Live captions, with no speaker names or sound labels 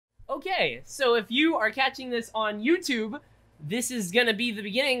Okay, so if you are catching this on YouTube, this is gonna be the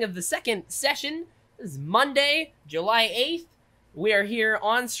beginning of the second session. This is Monday, July 8th. We are here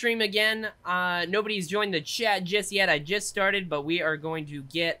on stream again. Nobody's joined the chat just yet. I just started, but we are going to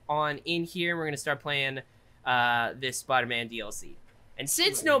get on in here. We're gonna start playing this Spider-Man DLC. And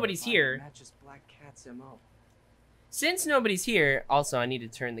since nobody's here, also I need to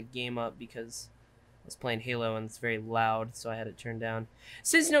turn the game up because I was playing Halo and it's very loud, so I had it turned down.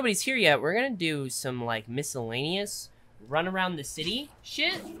 Since nobody's here yet, we're gonna do some like miscellaneous run around the city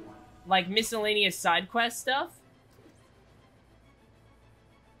shit, like miscellaneous side quest stuff.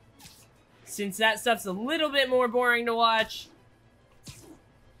 Since that stuff's a little bit more boring to watch.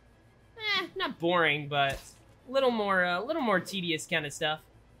 Not boring, but a little more tedious kind of stuff.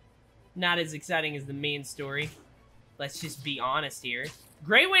 Not as exciting as the main story. Let's just be honest here.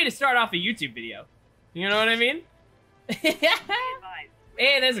 Great way to start off a YouTube video. You know what I mean? Hey,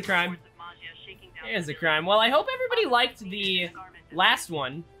 there's a crime. There's a crime. Well, I hope everybody liked the last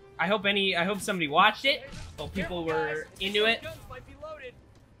one. I hope somebody watched it. Hope people were into it.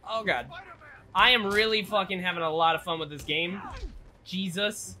 Oh god. I am really fucking having a lot of fun with this game.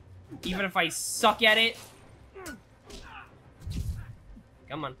 Jesus. Even if I suck at it.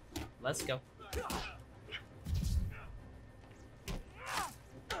 Come on. Let's go.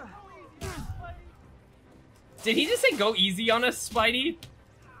 Did he just say go easy on us, Spidey?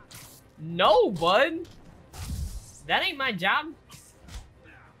 No, bud. That ain't my job.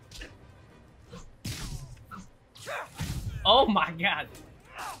 Oh my god.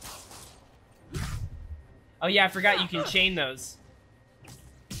 Oh yeah, I forgot you can chain those.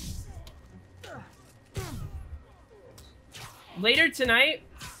 Later tonight,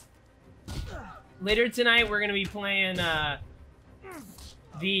 we're gonna be playing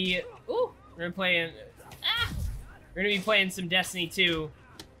we're gonna be playing some Destiny 2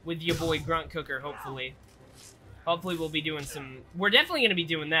 with your boy Grunt Cooker, hopefully. Hopefully we'll be doing some... We're definitely gonna be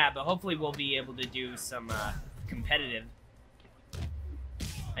doing that, but hopefully we'll be able to do some competitive.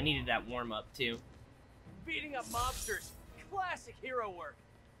 I needed that warm-up, too. Beating up mobsters. Classic hero work.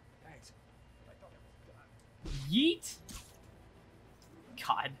 Thanks. I thought it was done. Yeet.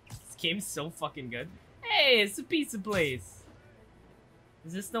 God, this game's so fucking good. Hey, it's a pizza place.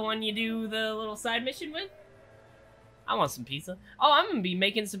 Is this the one you do the little side mission with? I want some pizza. Oh, I'm gonna be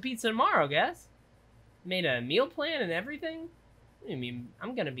making some pizza tomorrow, guys. Made a meal plan and everything.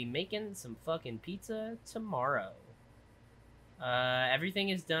 I'm gonna be making some fucking pizza tomorrow. Everything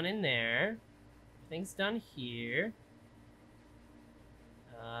is done in there. Everything's done here.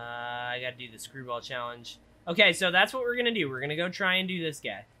 I gotta do the Screwball challenge. Okay, so that's what we're gonna do. We're gonna go try and do this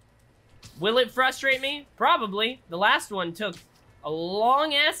guy. Will it frustrate me? Probably. The last one took a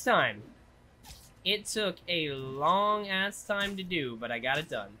long-ass time. It took a long-ass time to do, but I got it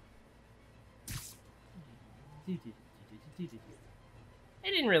done. It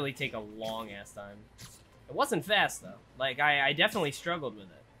didn't really take a long-ass time. It wasn't fast, though. Like, I definitely struggled with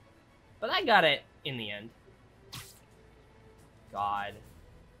it. But I got it in the end. God.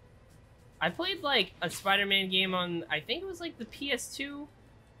 I played, like, a Spider-Man game on, I think it was, like, the PS2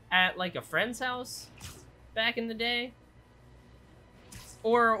 at, like, a friend's house back in the day.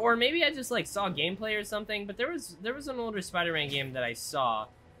 Or maybe I just, like, saw gameplay or something, but there was an older Spider-Man game that I saw,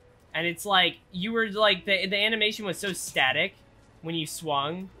 and it's, like, you were, like, the animation was so static when you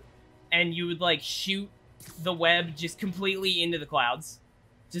swung, and you would, like, shoot the web just completely into the clouds.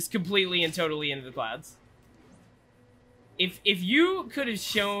 Just completely and totally into the clouds. If you could have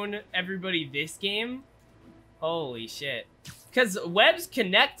shown everybody this game, holy shit. Because webs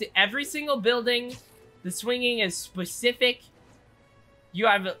connect to every single building, the swinging is specific. You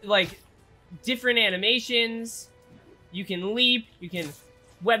have, like, different animations. You can leap. You can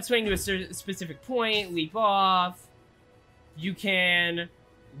web swing to a specific point, leap off. You can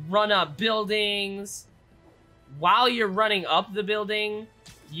run up buildings. While you're running up the building,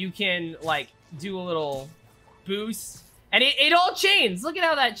 you can, like, do a little boost. And it all chains. Look at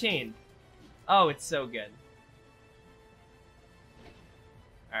how that chained. Oh, it's so good.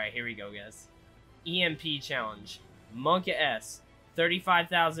 Alright, here we go, guys. EMP challenge. Monka S.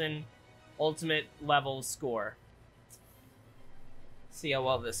 35,000 ultimate level score. See how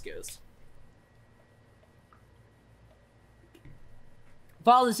well this goes.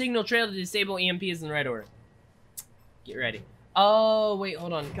 Follow the signal trail to disable EMPs in the right order. Get ready. Oh, wait,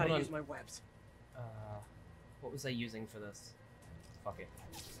 hold on. Gotta use my webs. What was I using for this? Fuck it.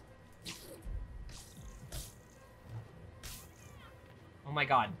 Oh my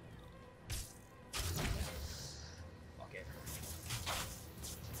god. Fuck it.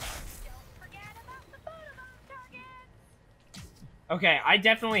 Okay, I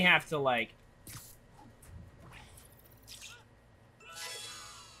definitely have to, like...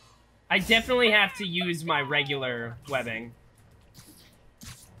 I definitely have to use my regular webbing.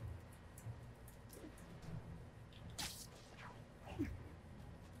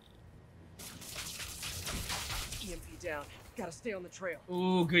 EMP down. Gotta stay on the trail.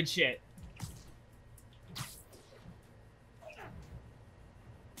 Ooh, good shit.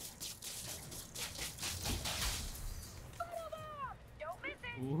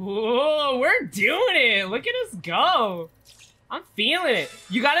 Ooh, we're doing it! Look at us go! I'm feeling it.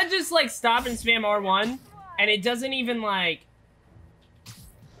 You gotta just, like, stop and spam R1, and it doesn't even, like...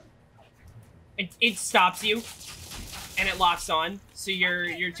 It stops you, and it locks on, so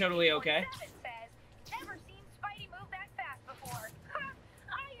you're totally okay. Never seen Spidey move that fast before.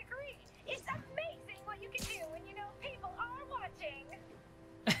 I agree. It's amazing what you can do when you know people are watching.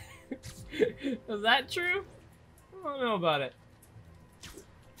 Is that true? I don't know about it.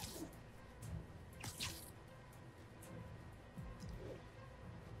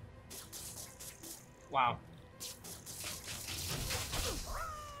 Wow.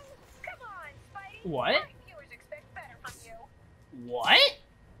 Come on, Spidey. What? My viewers expect better from you. What?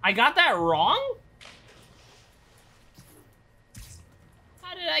 I got that wrong?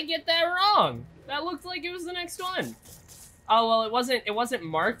 How did I get that wrong? That looked like it was the next one. Oh, well, it wasn't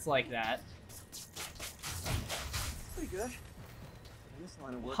marked like that. Pretty good. In this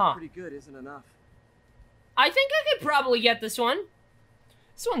line of work, Huh. pretty good isn't enough. I think I could probably get this one.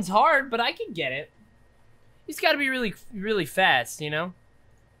 This one's hard, but I could get it. He's got to be really, really fast, you know?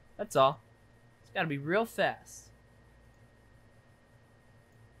 That's all. He's got to be real fast.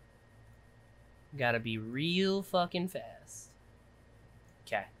 Got to be real fucking fast.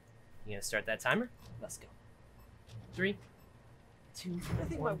 Okay. You gonna start that timer? Let's go. 3, 2, I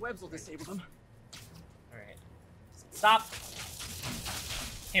think 1. my webs will disable them. Alright. Stop.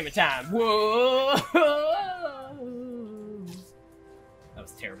 Hammer time. Whoa! That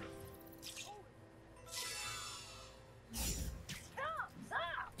was terrible. Thumbs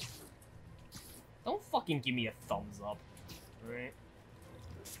up. Don't fucking give me a thumbs up. Alright.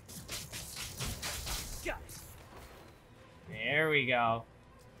 Got it. There we go.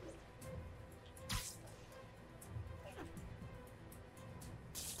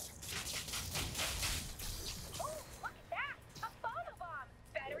 Oh, look at that. A photo bomb.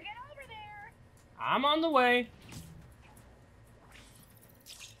 Better get over there. I'm on the way.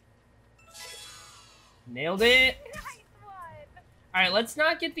 Nailed it. Nice one. Alright, let's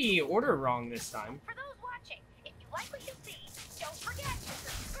not get the order wrong this time. For those watching, if you like what you see, don't forget to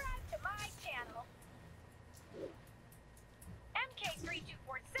subscribe to my channel.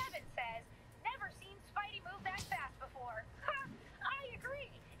 MK3247 says, never seen Spidey move that fast before. I agree.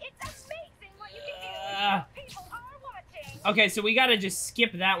 It's amazing what you can do when people are watching. Okay, so we gotta just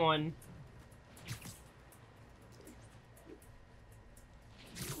skip that one.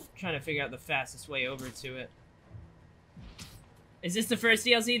 Trying to figure out the fastest way over to it. Is this the first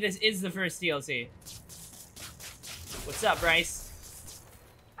DLC? This is the first DLC. What's up, Bryce?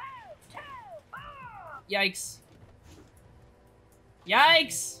 Boom, two, bomb. Yikes.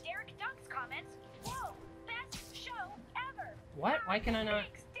 Yikes! Derek Dunk's comments. Whoa, best show ever. What? Why can I not?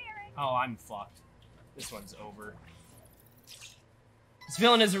 Thanks, Derek. Oh, I'm fucked. This one's over. This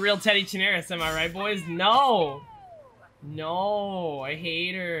villain is a real Teddy Chinaris, am I right, boys? No! No, I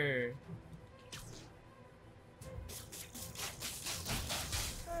hate her.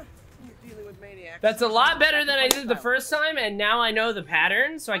 You're dealing with maniacs. That's a lot better than I did the first time, and now I know the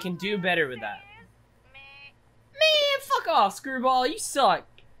pattern, so I can do better with that. Meh. Man, fuck off, Screwball. You suck.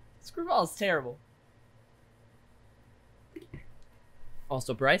 Screwball is terrible.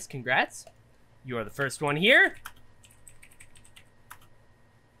 Also, Bryce, congrats. You are the first one here.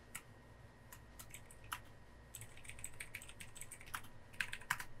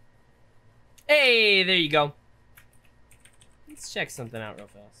 Hey, there you go. Let's check something out real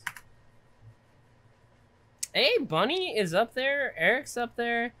fast. Hey, Bunny is up there. Eric's up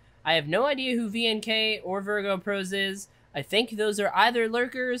there. I have no idea who VNK or Virgo Pros is. I think those are either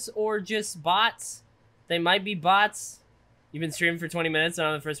lurkers or just bots. They might be bots. You've been streaming for 20 minutes and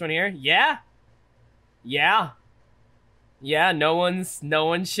I'm the first one here? Yeah. Yeah. Yeah, no one's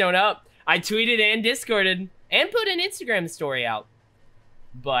shown up. I tweeted and Discorded and put an Instagram story out.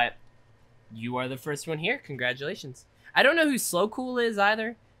 But you are the first one here. Congratulations. I don't know who Slow Cool is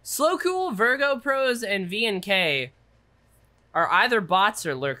either. Slow Cool, Virgo Pros, and VNK are either bots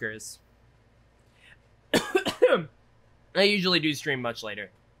or lurkers. I usually do stream much later.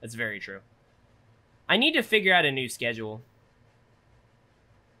 That's very true. I need to figure out a new schedule.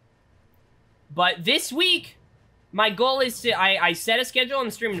 But this week, My goal is to, I set a schedule.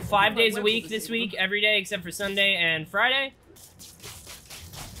 I'm streaming 5 days a week this week, every day except for Sunday and Friday.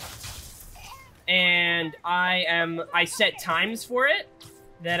 And I set times for it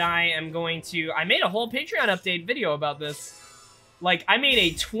that I am going to, I made a whole Patreon update video about this. Like, I made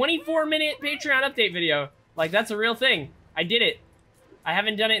a 24-minute Patreon update video. Like, that's a real thing. I did it. I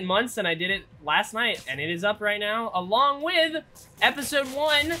haven't done it in months, and I did it last night, and it is up right now, along with episode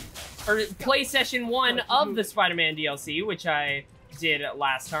 1, or play session 1 of the Spider-Man DLC, which I did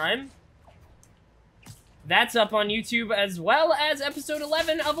last time. That's up on YouTube, as well as episode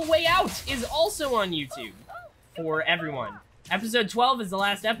 11 of A Way Out is also on YouTube for everyone. Episode 12 is the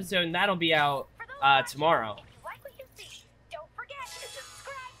last episode, and that'll be out tomorrow.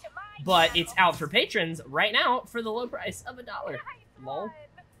 But it's out for patrons right now for the low price of $1. Lol.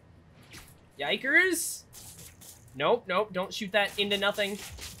 Yikers. Nope, nope, don't shoot that into nothing.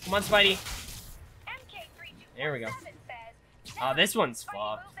 Come on, Spidey. There we go. Oh, this one's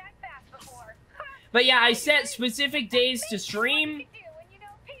fucked. But yeah, I set specific days to stream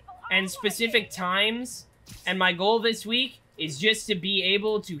and specific times. And my goal this week is just to be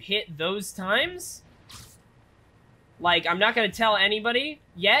able to hit those times. Like, I'm not going to tell anybody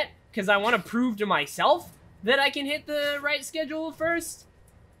yet, because I want to prove to myself that I can hit the right schedule first.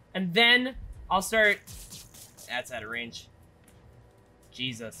 And then I'll start... That's out of range.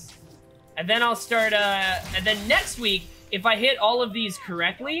 Jesus. And then I'll start, and then next week, if I hit all of these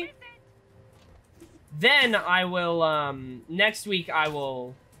correctly, then I will, next week I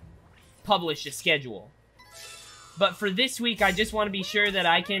will publish a schedule. But for this week, I just want to be sure that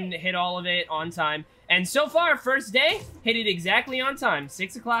I can hit all of it on time. And so far, first day, hit it exactly on time.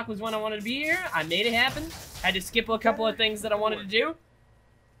 6 o'clock was when I wanted to be here. I made it happen. Had to skip a couple of things that I wanted to do.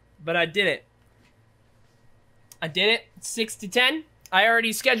 But I did it. I did it. 6 to 10. I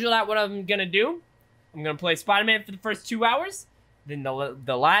already scheduled out what I'm going to do. I'm going to play Spider-Man for the first 2 hours. Then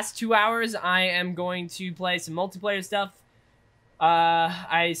the last 2 hours, I am going to play some multiplayer stuff.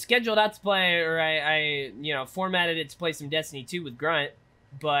 I scheduled out to play, or I you know, formatted it to play some Destiny 2 with Grunt.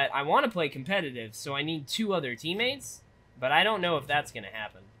 But I want to play competitive, so I need 2 other teammates. But I don't know if that's going to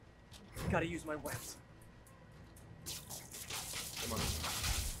happen. Gotta use my webs. Come on.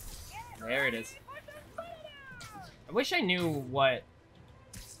 There it is. I wish I knew what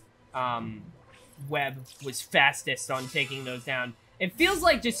web was fastest on taking those down. It feels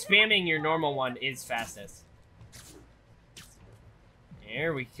like just spamming your normal one is fastest.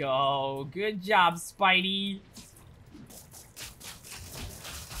 There we go. Good job, Spidey.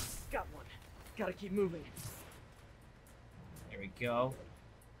 Got one. Gotta keep moving. There we go.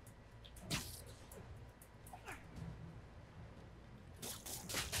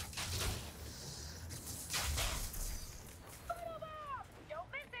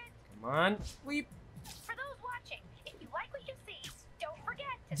 Come on. Weep. For those watching, if you like what you see, don't forget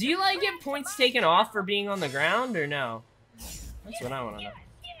to Do you like get points taken off for being on the ground or no? That's what I want to know.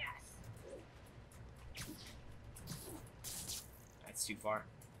 Yes. That's too far.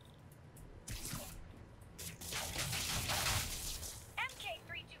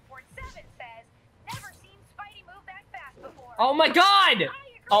 MK3247 says, never seen Spidey move that fast before. Oh my god!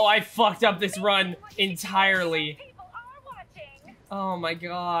 Oh, I fucked up this run entirely. People are watching. Oh my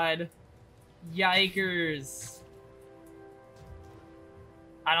god. Yikers.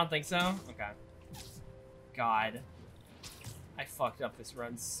 I don't think so. Okay. God. I fucked up this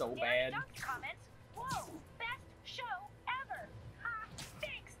run so bad. Derek Duck's comments, whoa, best show ever.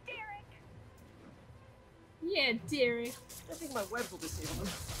 Thanks, Derek. Yeah, Derek. I think my webs will disable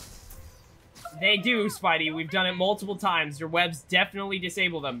them. They do, Spidey. We've done it multiple times. Your webs definitely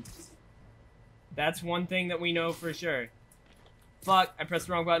disable them. That's one thing that we know for sure. Fuck, I pressed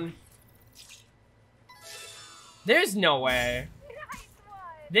the wrong button. There's no way. Nice one.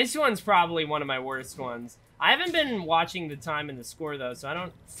 This one's probably one of my worst ones. I haven't been watching the time and the score, though, so I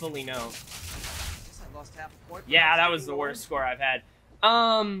don't fully know. Guess I lost half a point. Yeah, that was the worst score I've had.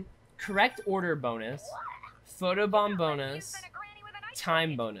 Correct order bonus, photobomb bonus,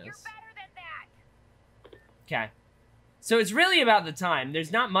 time bonus. You're better than that. Okay. So it's really about the time.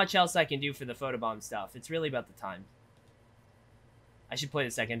 There's not much else I can do for the photobomb stuff. It's really about the time. I should play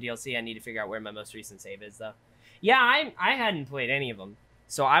the second DLC. I need to figure out where my most recent save is, though. Yeah, I hadn't played any of them.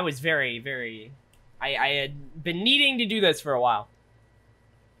 So I was very, very... I had been needing to do this for a while.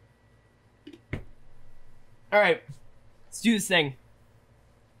 Alright. Let's do this thing.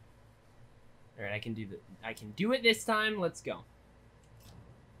 Alright, I can do it this time. Let's go.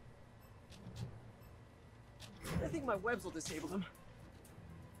 I think my webs will disable them.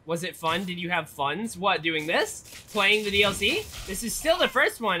 Was it fun? Did you have funs? What, doing this? Playing the DLC? This is still the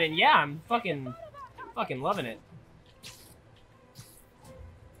first one, and yeah, I'm fucking loving it.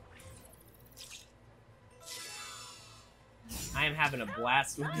 I am having a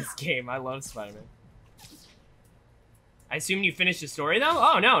blast with this game. I love Spider-Man. I assume you finished the story, though?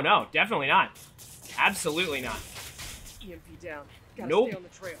 Oh, no, definitely not. Absolutely not. EMP down. Gotta Nope. stay on the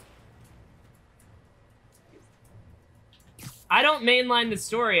trail. I don't mainline the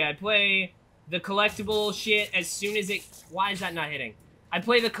story. I play the collectible shit as soon as it... Why is that not hitting? I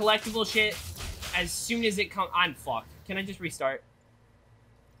play the collectible shit as soon as it comes... I'm fucked. Can I just restart?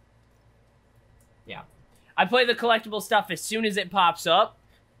 Yeah. I play the collectible stuff as soon as it pops up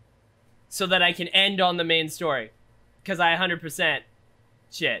so that I can end on the main story. Because I 100%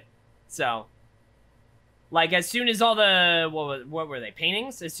 shit. So... Like, as soon as all the... What were they?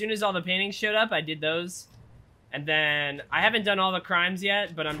 Paintings? As soon as all the paintings showed up, I did those. And then, I haven't done all the crimes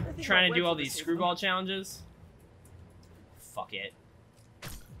yet, but I'm trying to do all these Screwball challenges. Fuck it.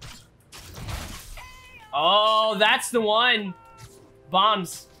 Oh, that's the one!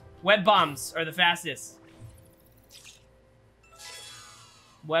 Bombs. Web bombs are the fastest.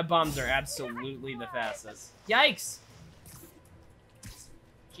 Web bombs are absolutely the fastest. Yikes!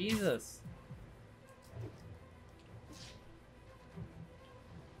 Jesus.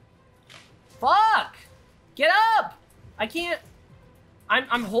 Fuck! Get up! I can't...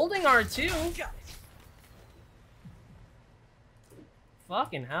 I'm holding R2.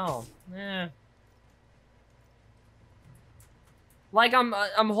 Fucking hell. Eh. Like, I'm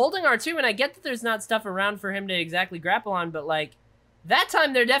holding R2, and I get that there's not stuff around for him to exactly grapple on, but, like, that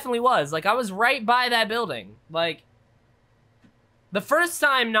time there definitely was. Like, I was right by that building. Like, the first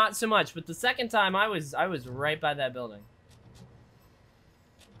time, not so much, but the second time, I was right by that building.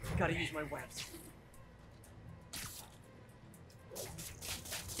 Gotta use my webs.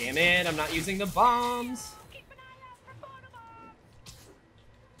 Damn it, I'm not using the bombs.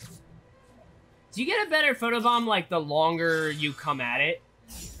 Do you get a better photobomb, like, the longer you come at it?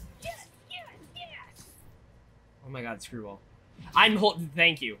 Yes. Oh my god, Screwball. I'm holding...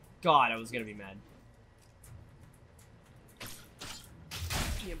 Thank you. God, I was gonna be mad.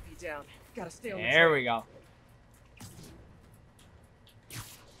 EMP down. Gotta stay on the trail. There we go.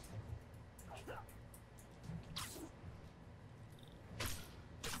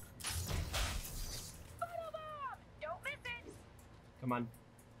 Don't miss it. Come on.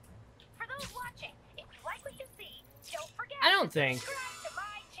 For those watching, if you like what you see, don't forget I don't think. to subscribe to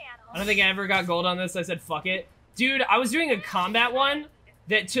my channel. I don't think I ever got gold on this. I said, fuck it. Dude, I was doing a combat one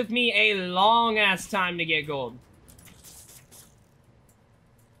that took me a long-ass time to get gold.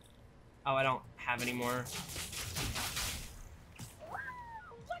 Oh, I don't have any more. Woo!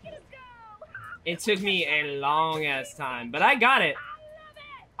 Look at us go. It took me a long-ass time, but I got it.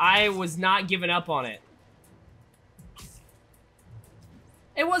 I love it. I was not giving up on it.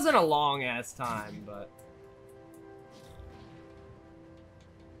 It wasn't a long-ass time, but...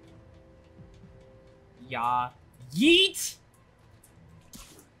 Yeah. Yeet!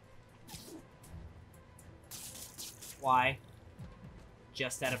 Why?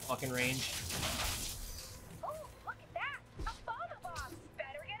 Just out of fucking range. Oh, look at that. A photobomb.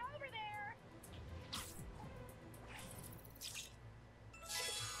 Better get over there.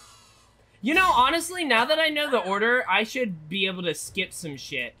 You know, honestly, now that I know the order, I should be able to skip some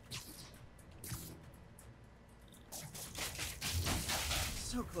shit.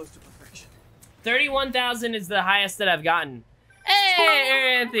 So close to perfection. 31,000 is the highest that I've gotten.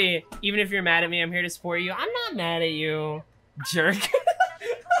 Hey, Anthony! Even if you're mad at me, I'm here to support you. I'm not mad at you, jerk.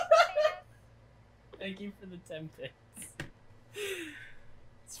 Thank you for the 10 bits.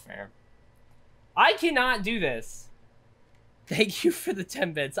 It's fair. I cannot do this. Thank you for the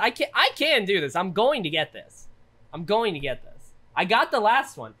 10 bits. I can do this. I'm going to get this. I'm going to get this. I got the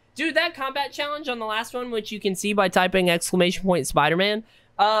last one. Dude, that combat challenge on the last one, which you can see by typing !Spider-Man,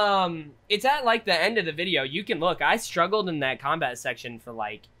 it's at, like, the end of the video. You can look. I struggled in that combat section for,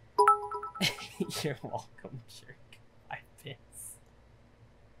 like... You're welcome, jerk. 5 bits.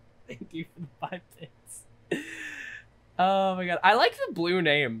 Thank you for the 5 bits. Oh, my God. I like the blue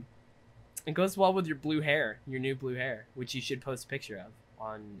name. It goes well with your blue hair. Your new blue hair. Which you should post a picture of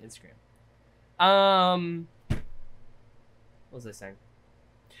on Instagram. What was I saying?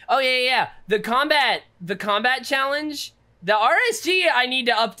 Oh, yeah. The combat challenge... The RSG I need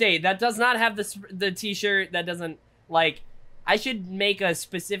to update. That does not have the t-shirt. That doesn't, like... I should make a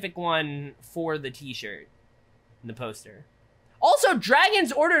specific one for the t-shirt. And the poster. Also,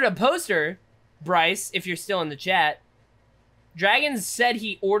 Dragons ordered a poster. Bryce, if you're still in the chat. Dragons said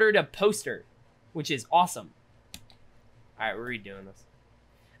he ordered a poster. Which is awesome. Alright, we're redoing this.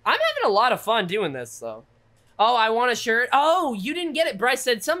 I'm having a lot of fun doing this, though. Oh, I want a shirt. Oh, you didn't get it. Bryce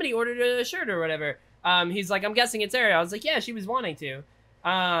said somebody ordered a shirt or whatever. He's like, I'm guessing it's Ariel. I was like, yeah, she was wanting to.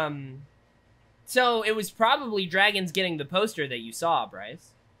 So it was probably Dragons getting the poster that you saw,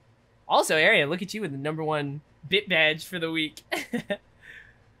 Bryce. Also, Area, look at you with the #1 bit badge for the week.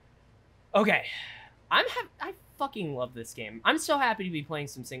 Okay. I fucking love this game. I'm so happy to be playing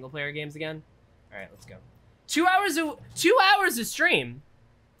some single player games again. All right, let's go. 2 hours of stream.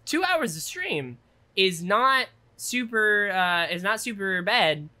 2 hours of stream is not super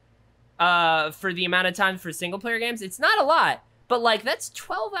bad for the amount of time for single player games. It's not a lot, but like that's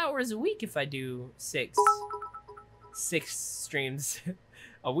 12 hours a week if I do six streams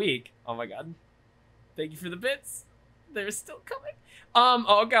a week. Oh my god. Thank you for the bits. They're still coming.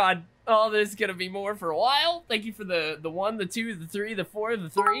 Oh god. Oh, there's gonna be more for a while. Thank you for the 1, the 2, the 3, the 4, the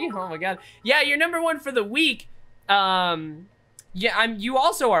 3. Oh my god. Yeah, you're #1 for the week. Yeah, you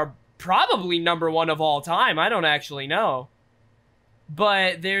also are probably #1 of all time. I don't actually know.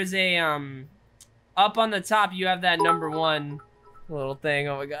 But there's a up on the top you have that #1 little thing.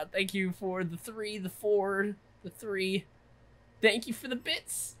 Oh my god. Thank you for the 3, the 4, the 3. Thank you for the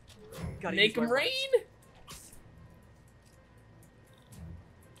bits. Make them rain.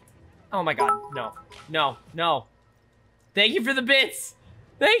 Oh my god, no. No, no. Thank you for the bits!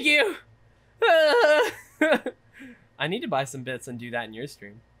 Thank you! I need to buy some bits and do that in your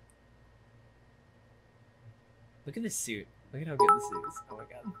stream. Look at this suit. Look at how good this is. Oh my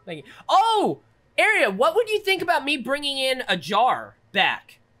god. Thank you. Oh! Area, what would you think about me bringing in a jar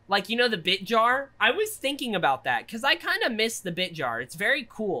back? Like, you know, the bit jar? I was thinking about that, because I kind of miss the bit jar. It's very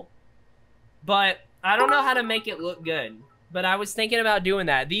cool. But I don't know how to make it look good. But I was thinking about doing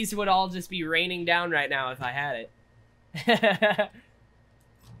that. These would all just be raining down right now if I had it. Alright,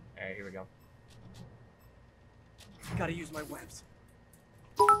 here we go. Gotta use my webs.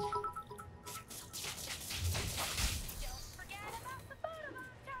 Don't forget about the photo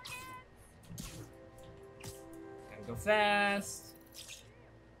targets. Gotta go fast.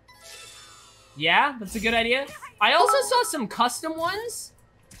 Yeah, that's a good idea. I also saw some custom ones.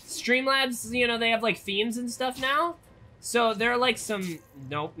 Streamlabs, you know, they have like themes and stuff now. So there are like some,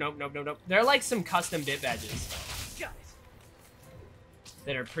 nope. There are like some custom bit badges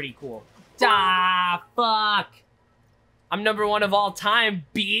that are pretty cool. Ah, fuck. I'm #1 of all time,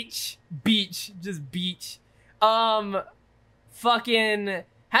 beach. Beach, just beach. Fucking,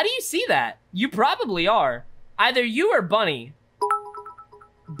 how do you see that? You probably are. Either you or Bunny.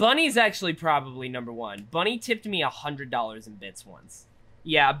 Bunny's actually probably #1. Bunny tipped me $100 in bits once.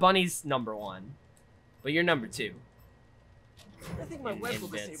 Yeah, Bunny's #1. But you're #2. I think my web will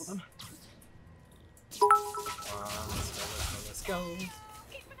disable them. Let's go.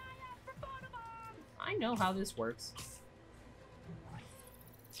 I know how this works.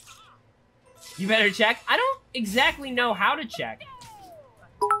 You better check. I don't exactly know how to check.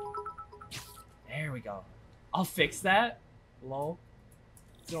 There we go. I'll fix that. Lol.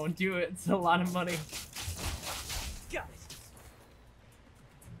 Don't do it. It's a lot of money. Got it.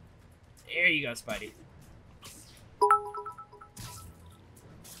 There you go, Spidey.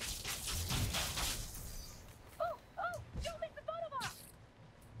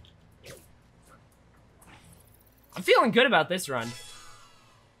 I'm feeling good about this run. Yes.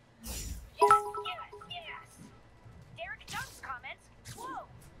 Derek Dunk's comments. Whoa,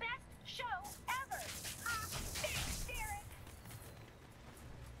 best show ever. Thanks, Derek.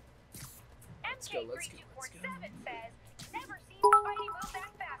 MK3247 says, never seen Spidey move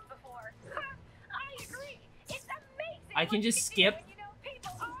that fast before. I agree. It's amazing. I can just skip. When you know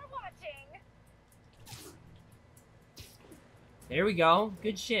people are watching. There we go.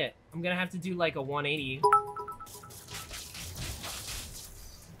 Good shit. I'm gonna have to do like a 180.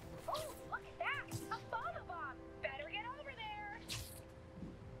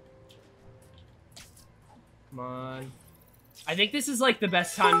 Come on. I think this is like the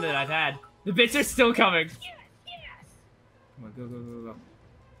best time that I've had. The bits are still coming. Yes. Come on, go.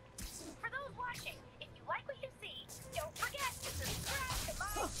 For those watching, if you like what you see, don't forget to subscribe to my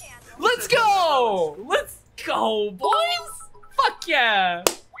channel. Let's go! Let's go, boys! Fuck yeah!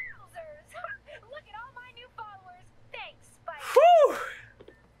 Wowzers! Look at all my new followers. Thanks, Spike. Whew!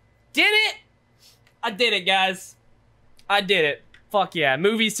 Did it! I did it, guys. I did it. Fuck yeah,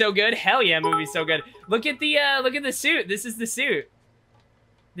 movie's so good. Hell yeah, movie's so good. Look at the suit. This is the suit.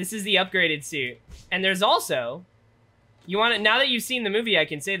 This is the upgraded suit. And there's also, you want it now that you've seen the movie, I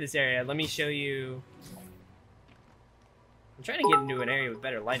can say this area. Let me show you. I'm trying to get into an area with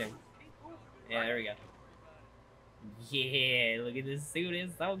better lighting. Yeah, there we go. Yeah, look at this suit,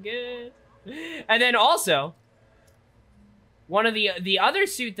 it's so good. And then also, one of the other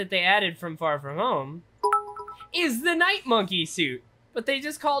suit that they added from Far From Home is the Night Monkey suit, but they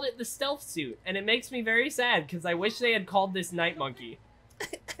just called it the stealth suit, and it makes me very sad because I wish they had called this Night Monkey.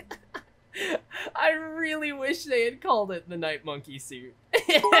 wish they had called it the Night Monkey suit.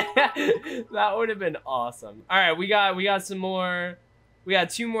 That would have been awesome. All right, we got some more. We got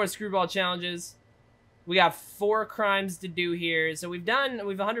 2 more Screwball challenges. We got 4 crimes to do here. So we've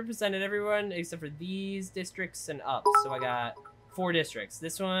 100%ed everyone except for these districts and up. So I got 4 districts.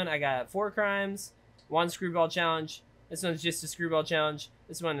 This one, I got 4 crimes, 1 Screwball challenge. This one's just a Screwball challenge.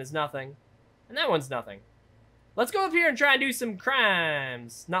 This one is nothing. And that one's nothing. Let's go up here and try and do some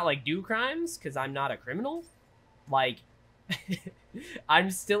crimes. Not like do crimes, because I'm not a criminal. Like,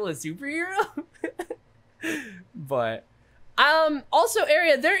 I'm still a superhero. But, also,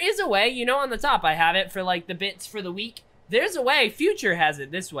 Area, there is a way, you know, on the top, I have it for, like, the bits for the week. There's a way, Future has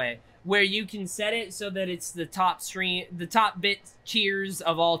it this way, where you can set it so that it's the top bit cheers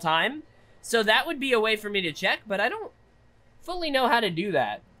of all time. So that would be a way for me to check, but I don't fully know how to do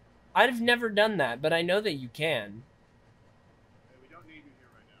that. I've never done that, but I know that you can. Hey, we don't need you here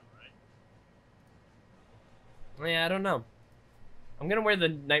right now, right? Yeah, I don't know. I'm gonna wear the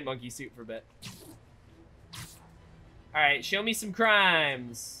Night Monkey suit for a bit. Alright, show me some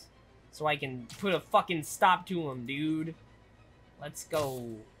crimes. So I can put a fucking stop to them, dude. Let's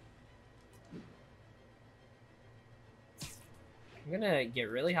go. I'm gonna get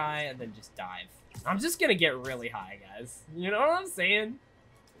really high and then just dive. I'm just gonna get really high, guys. You know what I'm saying?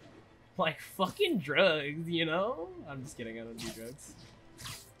 Like fucking drugs, you know? I'm just kidding, I don't do drugs.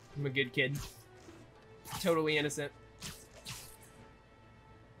 I'm a good kid. Totally innocent.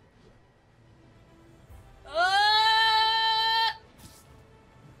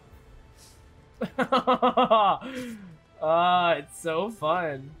 Oh, it's so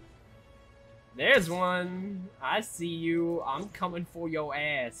fun. There's one. I see you. I'm coming for your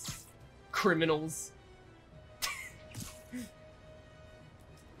ass, criminals.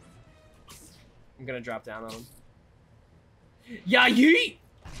 I'm gonna drop down on him. Yeah, yeet!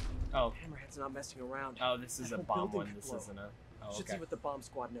 Oh. Hammerhead's not messing around. Oh, this is a bomb one. This isn't a. Oh, Should okay. see what the bomb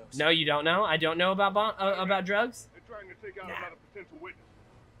squad knows. No, you don't know. I don't know about about drugs. They're trying to take out another potential witness.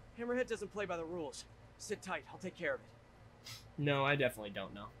 Hammerhead doesn't play by the rules. Sit tight. I'll take care of it. No, I definitely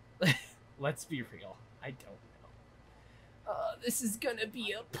don't know. Let's be real. I don't know. This is gonna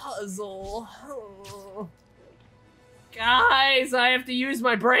be a puzzle. Oh. Guys, I have to use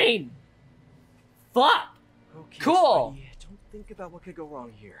my brain. Fuck. Okay, cool. Spidey, don't think about what could go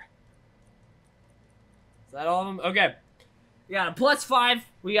wrong here. Is that all of them? Okay. We got a +5.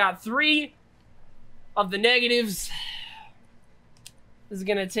 We got 3 of the negatives. This is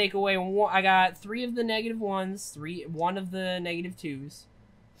gonna take away 1. I got 3 of the -1s, 1 of the -2s.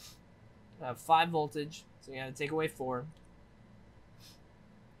 I have 5 voltage, so you gotta take away 4.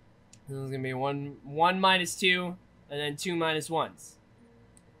 This is gonna be 1 -2, and then 2 -1s.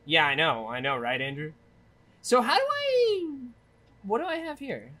 Yeah, I know, right, Andrew? So how do I? What do I have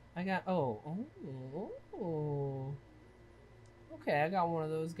here? I got oh. Okay, I got one of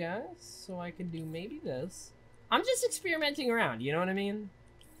those guys, so I can do maybe this. I'm just experimenting around, you know what I mean?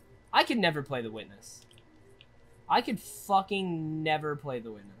 I could never play the Witness. I could fucking never play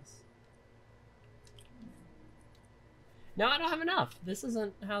the Witness. No, I don't have enough. This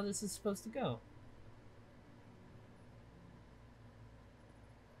isn't how this is supposed to go.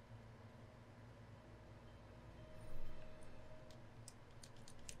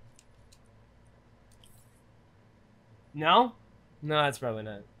 No? No, that's probably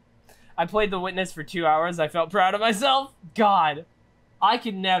not. I played The Witness for 2 hours. I felt proud of myself. God. I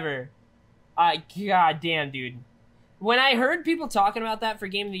could never. God damn, dude. When I heard people talking about that for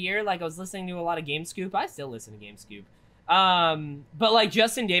Game of the Year, like I was listening to a lot of Game Scoop. I still listen to Game Scoop. But like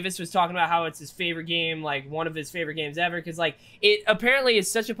Justin Davis was talking about how it's his favorite game, like one of his favorite games ever. Because like it apparently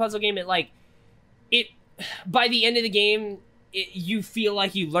is such a puzzle game. It by the end of the game, you feel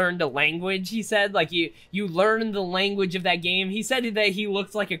like you learned a language, he said. Like, you learned the language of that game. He said that he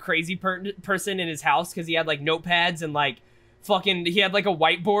looked like a crazy person in his house because he had, like, notepads and, like, he had, like, a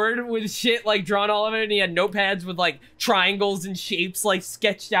whiteboard with shit, like, drawn all over it, and he had notepads with, like, triangles and shapes, like,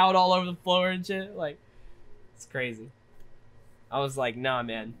 sketched out all over the floor and shit. Like, it's crazy. I was like, nah,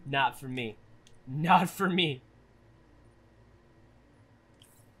 man, not for me. Not for me.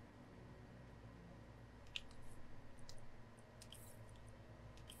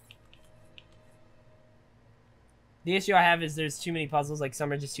 The issue I have is there's too many puzzles, like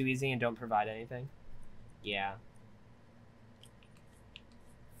some are just too easy and don't provide anything. Yeah.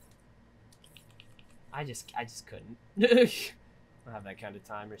 I just couldn't. I don't have that kind of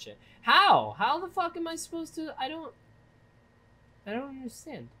time or shit. How? How the fuck am I supposed to? I don't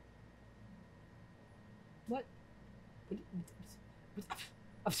understand. What?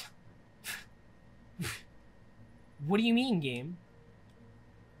 What do you mean, game?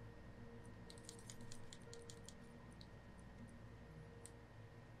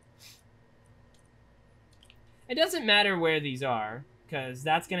 It doesn't matter where these are, because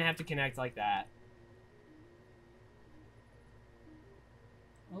that's going to have to connect like that.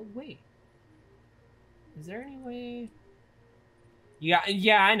 Oh, wait. Is there any way... Yeah,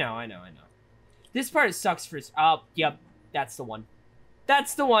 I know. This part sucks for... Oh, yep. That's the one.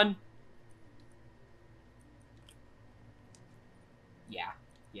 That's the one. Yeah.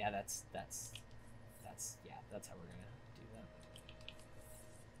 Yeah, that's how we're gonna do that.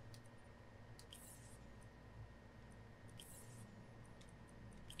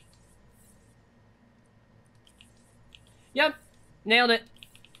 Yep. Nailed it.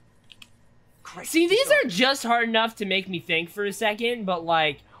 See, these are just hard enough to make me think for a second, but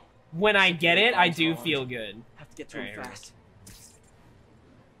like, when I get it, I do feel good. Have to get to him fast.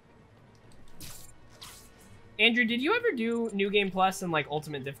 Andrew, did you ever do New Game Plus in like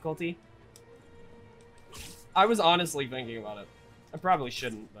Ultimate Difficulty? I was honestly thinking about it. I probably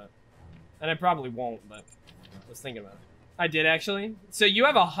shouldn't, but... And I probably won't, but... I was thinking about it. I did, actually. So you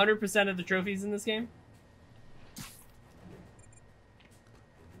have 100% of the trophies in this game?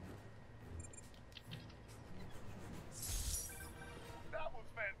 That was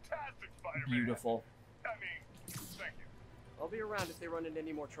fantastic, Spider-Man. Beautiful. I mean, thank you. I'll be around if they run into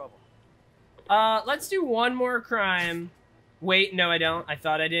any more trouble. Let's do one more crime. Wait, no I don't. I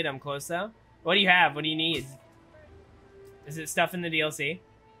thought I did. I'm close, though. What do you have? What do you need? Is it stuff in the DLC?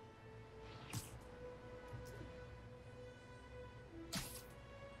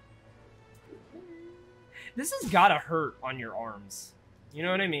 This has gotta hurt on your arms. You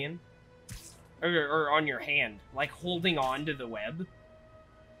know what I mean? Or on your hand. Like holding on to the web.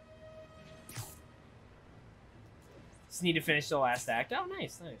 Just need to finish the last act. Oh,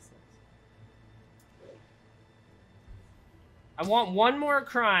 nice. I want one more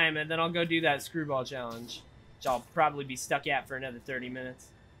crime, and then I'll go do that Screwball challenge. Which I'll probably be stuck at for another 30 minutes.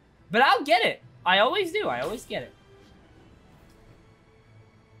 But I'll get it. I always do. I always get it.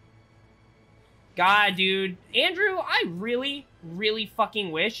 God, dude. Andrew, I really, really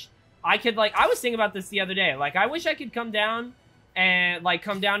fucking wish I could, like... I was thinking about this the other day. Like, I wish I could come down and, like,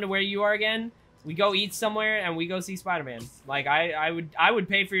 come down to where you are again. We go eat somewhere, and we go see Spider-Man. Like, I would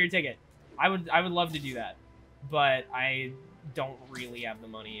pay for your ticket. I would love to do that. But I don't really have the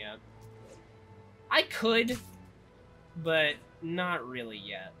money yet. I could, but not really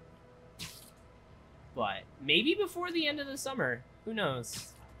yet. But maybe before the end of the summer. Who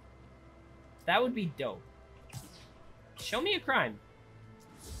knows? That would be dope. Show me a crime.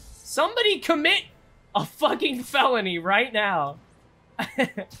 Somebody commit a fucking felony right now.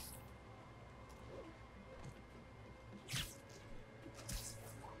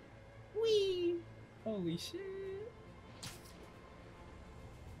 Whee! Holy shit.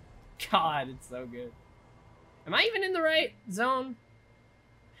 God, it's so good. Am I even in the right zone?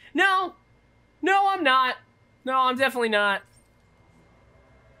 No! No, I'm not. No, I'm definitely not.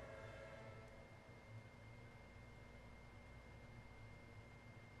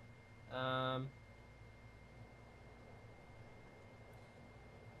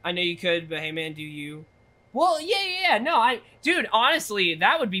 I know you could, but hey man, do you? Well, yeah, no, dude, honestly,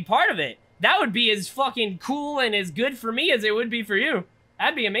 that would be part of it. That would be as fucking cool and as good for me as it would be for you.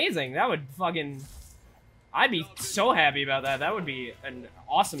 That'd be amazing. That would fucking... I'd be so happy about that. That would be an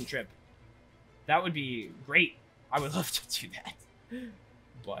awesome trip. That would be great. I would love to do that.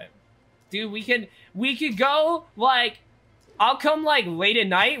 But, dude, we could go, like, I'll come, like, late at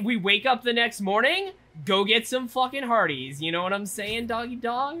night. We wake up the next morning, go get some fucking Hardee's. You know what I'm saying, doggy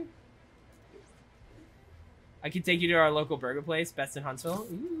dog? I could take you to our local burger place, Best in Huntsville.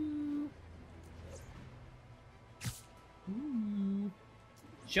 Ooh. Ooh.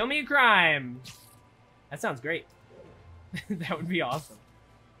 Show me a crime. That sounds great. That would be awesome.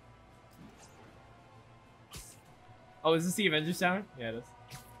 Oh, is this the Avengers sound? Yeah, it is.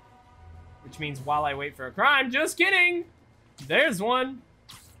 Which means while I wait for a crime, just kidding! There's one!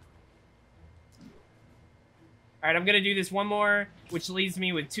 Alright, I'm gonna do this one more, which leaves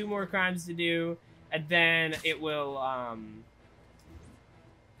me with 2 more crimes to do, and then it will,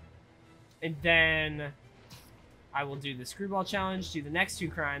 and then I will do the Screwball challenge, do the next 2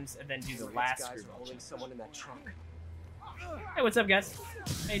 crimes, and then do the last Screwball challenge. Someone in that trunk. Hey, what's up, guys?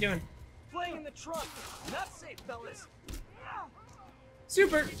 How you doing? Playing in the trunk. Not safe, fellas.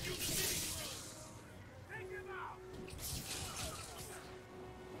 Super!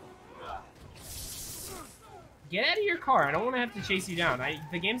 Get out of your car. I don't want to have to chase you down.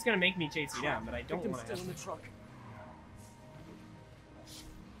 The game's going to make me chase you down, but I don't want to have to. In the trunk.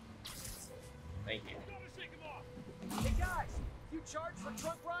 Thank you. Hey guys, you charge for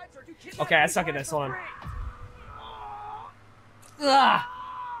trunk rides or do kids? Okay, I suck at this. Hold on. Ugh.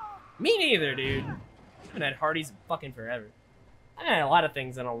 Me neither, dude. haven't had Hardee's in fucking forever. I haven't had a lot of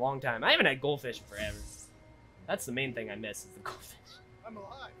things in a long time. I haven't had goldfish in forever. That's the main thing I miss, is the goldfish. I'm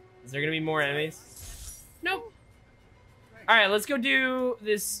alive. Is there gonna be more enemies? Nope. Alright, let's go do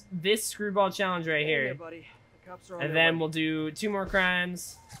this screwball challenge right Hey here. there, buddy. The cops are on And their then way. we'll do 2 more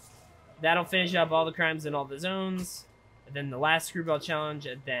crimes. That'll finish up all the crimes in all the zones. And then the last screwball challenge,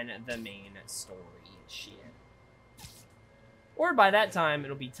 and then the main story shit. Or by that time,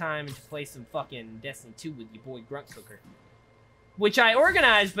 it'll be time to play some fucking Destiny 2 with your boy Grunt Cooker. Which I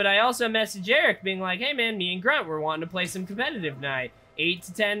organized, but I also messaged Eric being like, hey man, me and Grunt, we're wanting to play some competitive night. 8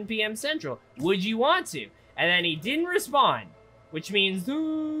 to 10 p.m. Central. Would you want to? And then he didn't respond. Which means, I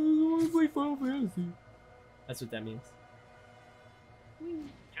want to play Final Fantasy. That's what that means.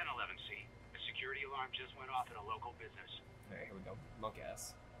 1011C. A security alarm just went off at a local business. Alright, here we go. Monk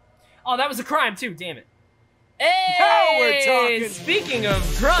ass. Oh, that was a crime too, damn it. Hey! Now we're talking. Speaking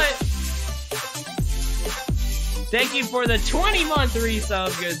of Grunt, thank you for the 20-month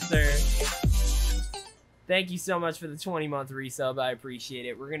resub, good sir. Thank you so much for the 20-month resub. I appreciate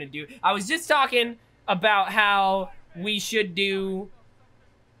it. We're gonna do. I was just talking about how we should do.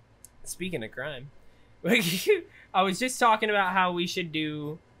 Speaking of crime, I was just talking about how we should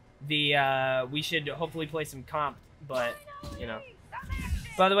do the. We should hopefully play some comp, but you know.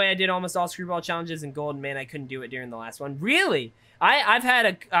 By the way, I did almost all screwball challenges in gold, and man, I couldn't do it during the last one. Really? I've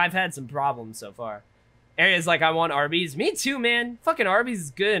had some problems so far. Areas like I want Arby's. Me too, man. Fucking Arby's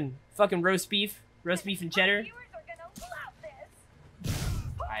is good. Fucking roast beef and cheddar.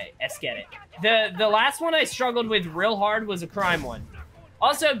 Alright, let's get it. The last one I struggled with real hard was a crime one.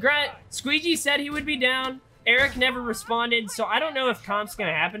 Also, Grant, Squeegee said he would be down. Eric never responded, so I don't know if comp's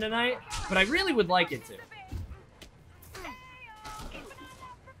gonna happen tonight, but I really would like it to.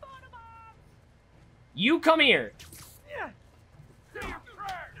 You come here.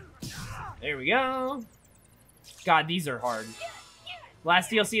 There we go. God, these are hard.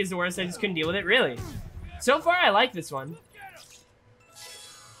 Last DLC is the worst. I just couldn't deal with it. Really? So far, I like this one.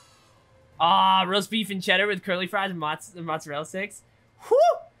 Ah, roast beef and cheddar with curly fries and mozzarella sticks. Whew!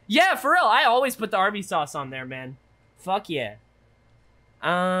 Yeah, for real. I always put the Arby's sauce on there, man. Fuck yeah.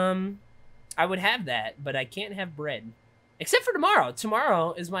 I would have that, but I can't have bread. Except for tomorrow.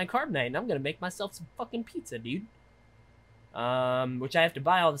 Tomorrow is my carb night, and I'm gonna make myself some fucking pizza, dude. Which I have to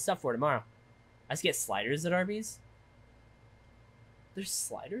buy all the stuff for tomorrow. I just get sliders at Arby's. There's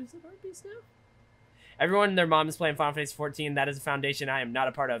sliders at Arby's now? Everyone and their mom is playing Final Fantasy 14. That is a foundation I am not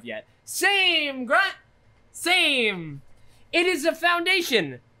a part of yet. Same, Grunt! Same! It is a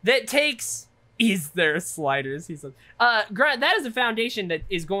foundation that takes... Is there sliders? He says. Grunt, that is a foundation that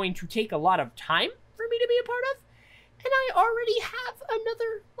is going to take a lot of time for me to be a part of. And I already have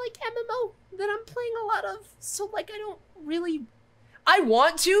another, like, MMO that I'm playing a lot of. So, like, I don't really... I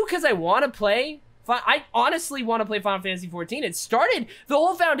want to, because I want to play. I honestly want to play Final Fantasy 14. It started, the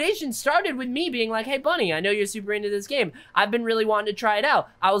whole foundation started with me being like, hey, Bunny, I know you're super into this game. I've been really wanting to try it out.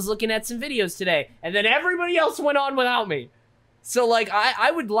 I was looking at some videos today. And then everybody else went on without me. So, like,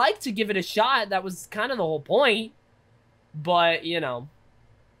 I would like to give it a shot. That was kind of the whole point. But, you know...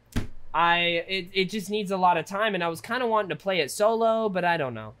 It just needs a lot of time, and I was kind of wanting to play it solo, but I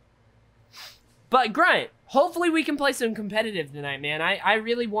don't know. But Grunt, hopefully we can play some competitive tonight, man. I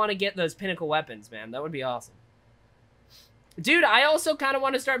really want to get those pinnacle weapons, man. That would be awesome. Dude, I also kind of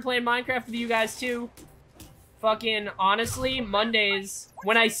want to start playing Minecraft with you guys, too. Fucking, honestly, Mondays,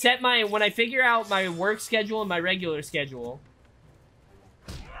 when I figure out my work schedule and my regular schedule,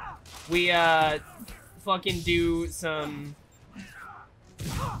 we, fucking do some...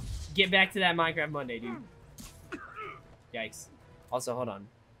 Get back to that Minecraft Monday, dude. Yikes. Also, hold on.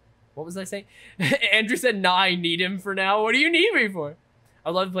 What was I saying? Andrew said, nah, I need him for now. What do you need me for?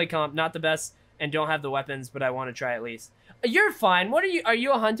 I love to play comp. Not the best and don't have the weapons, but I want to try at least. You're fine. What are you? Are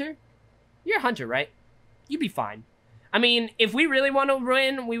you a hunter? You're a hunter, right? You'd be fine. I mean, if we really want to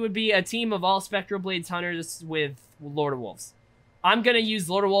win, we would be a team of all Spectral Blades hunters with Lord of Wolves. I'm going to use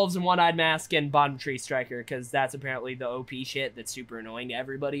Lord of Wolves and One-Eyed Mask and Bottom Tree Striker, because that's apparently the OP shit that's super annoying to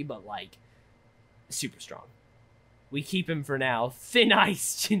everybody, but, like, super strong. We keep him for now. Thin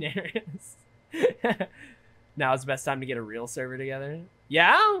Ice Chinaris. Now is the best time to get a real server together.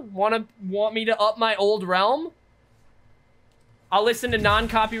 Yeah? Want me to up my old realm? I'll listen to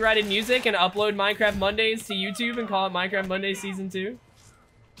non-copyrighted music and upload Minecraft Mondays to YouTube and call it Minecraft Monday Season 2.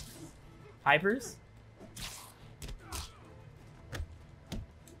 Hypers?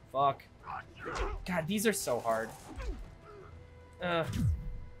 Fuck. God, these are so hard.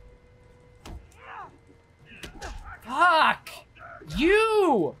 Fuck!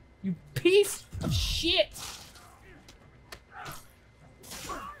 You piece of shit!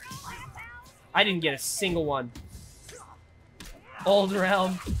 I didn't get a single one. Old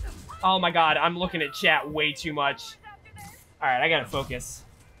realm. Oh my god, I'm looking at chat way too much. Alright, I gotta focus.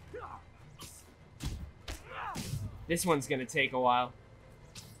 This one's gonna take a while.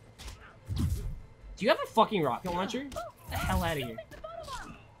 Do you have a fucking rocket launcher? Get the hell out of here.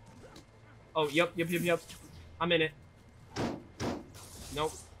 Oh, yep. I'm in it.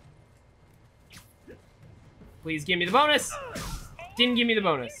 Nope. Please give me the bonus! Didn't give me the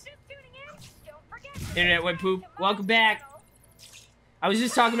bonus. Internet went poop. Welcome back. I was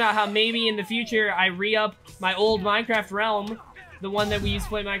just talking about how maybe in the future I re-up my old Minecraft realm, the one that we used to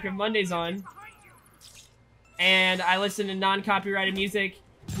play Minecraft Mondays on, and I listen to non-copyrighted music.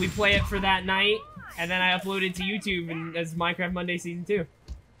 We play it for that night, and then I upload it to YouTube as Minecraft Monday Season 2.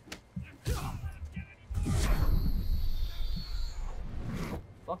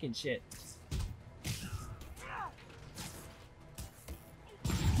 Fucking shit.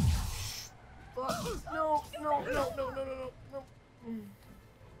 No.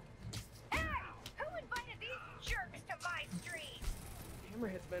 Hey, who invited these jerks to my street?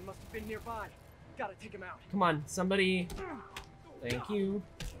 Hammerhead's men must have been nearby. Gotta take him out. Come on, somebody. Thank you.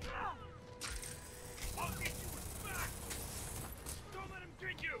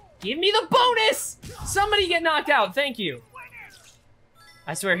 Give me the bonus! Somebody get knocked out, thank you.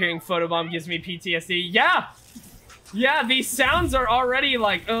 I swear hearing photobomb gives me PTSD. Yeah! Yeah, these sounds are already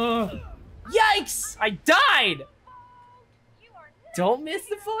like, yikes! I died! Don't miss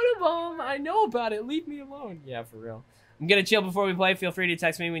the photobomb! I know about it, leave me alone. Yeah, for real. I'm gonna chill before we play. Feel free to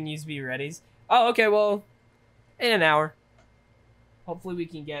text me when you be ready. Oh, okay, well, in an hour. Hopefully we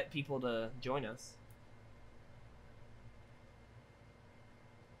can get people to join us.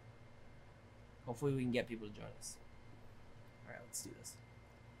 Hopefully we can get people to join us. Alright, let's do this.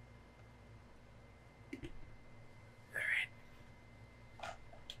 Alright.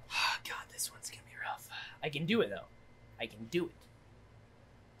 Oh, God, this one's gonna be rough. I can do it, though. I can do it.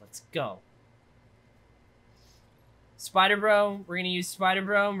 Let's go. Spider Bro. We're gonna use Spider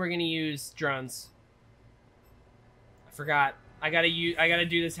Bro, and we're gonna use drones. I forgot. I gotta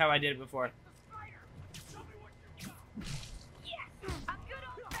do this how I did it before.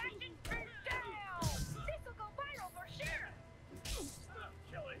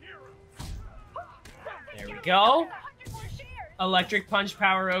 There we go. Electric punch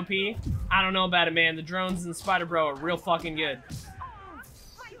power OP. I don't know about it, man. The drones and Spider Bro are real fucking good.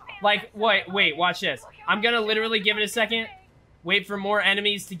 Like, wait, watch this. I'm gonna literally give it a second. Wait for more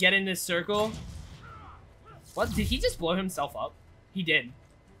enemies to get in this circle. What? Did he just blow himself up? He did.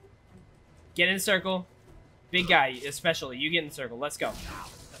 Get in the circle. Big guy, especially. You get in the circle. Let's go.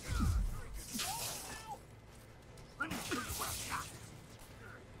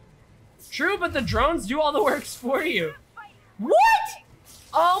 True, but the drones do all the works for you. What?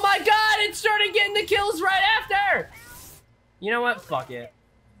 Oh my god, it started getting the kills right after! You know what? Fuck it.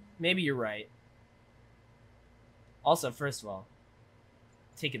 Maybe you're right. Also, first of all,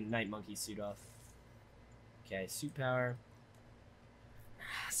 taking the Night Monkey suit off. Okay, suit power.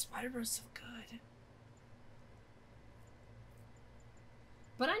 Spider-Bro's so good.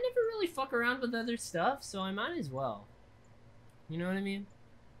 But I never really fuck around with other stuff, so I might as well. You know what I mean?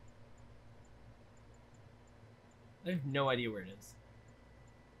 I have no idea where it is.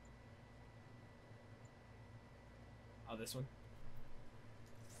 Oh, this one?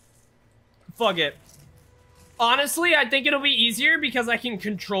 Fuck it. Honestly, I think it'll be easier because I can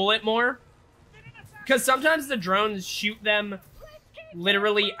control it more. Because sometimes the drones shoot them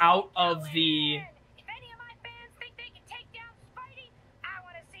literally out of the... If any of my fans think they can take down Spidey, I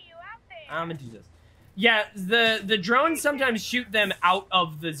want to see you out there. I'm gonna do this. Yeah, the drones sometimes shoot them out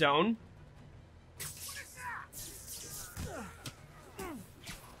of the zone.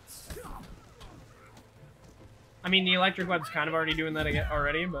 I mean, the electric web's kind of already doing that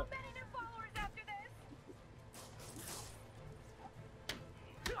already, but...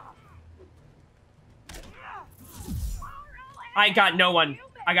 I got no one.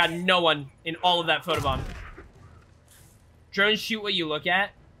 I got no one in all of that photobomb. Drones shoot what you look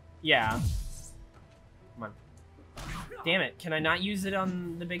at? Yeah. Come on. Damn it. Can I not use it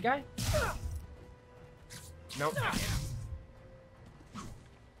on the big guy? Nope.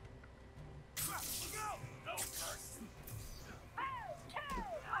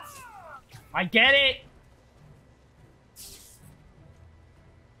 I get it!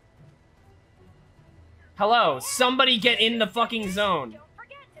 Hello, somebody get in the fucking zone. Don't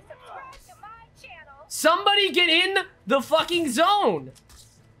forget to subscribe to my channel. Somebody get in the fucking zone!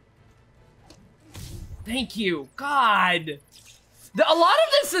 Thank you. God. A lot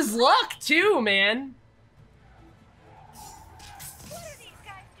of this is luck, too, man. What are these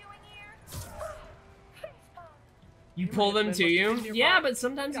guys doing here? You pull them to you? Yeah, but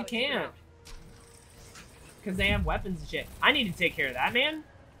sometimes you can't. Because they have weapons and shit. I need to take care of that man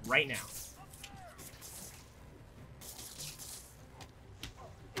right now.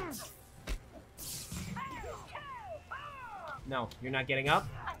 No, you're not getting up?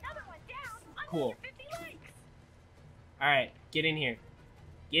 Cool. Alright, get in here.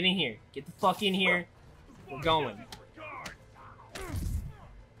 Get in here. Get the fuck in here. We're going.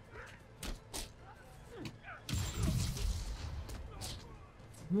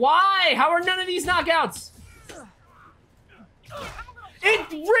 Why? How are none of these knockouts?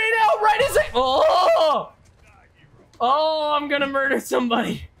 It ran out right as I... Oh! Oh, I'm gonna murder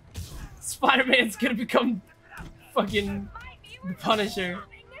somebody. Spider-Man's gonna become fucking the Punisher.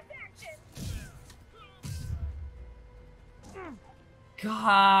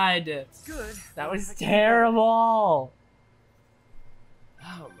 God. Good. That was terrible.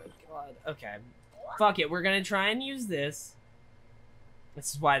 Oh my god. Okay. Fuck it. We're gonna try and use this.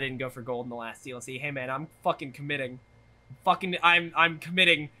 This is why I didn't go for gold in the last DLC. Hey man, I'm fucking committing. I'm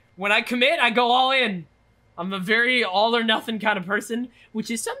committing. When I commit, I go all in. I'm a very all or nothing kind of person,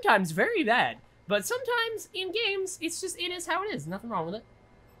 which is sometimes very bad. But sometimes in games, it is how it is. Nothing wrong with it.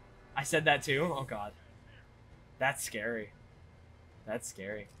 I said that too. Oh god. That's scary. That's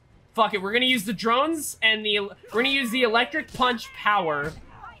scary. Fuck it, we're gonna use the drones and we're gonna use the electric punch power,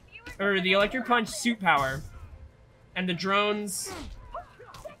 or the electric punch suit power, and the drones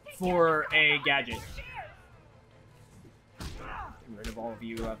for a gadget. Get rid of all of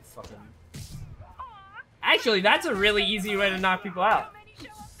you. Fucking. Actually, that's a really easy way to knock people out.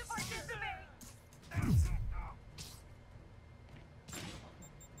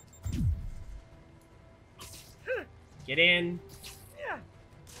 Get in.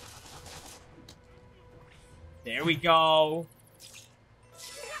 There we go.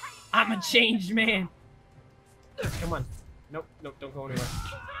 I'm a changed man. Come on. Nope, nope, don't go anywhere.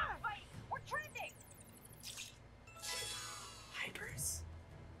 We're trending. Hypers.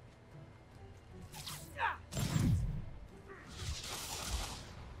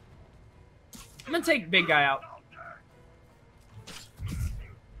 I'm gonna take big guy out.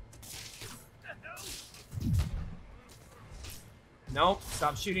 Nope,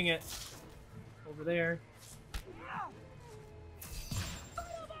 stop shooting it. Over there.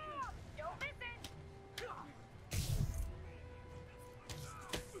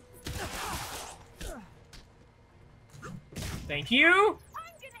 Thank you. I'm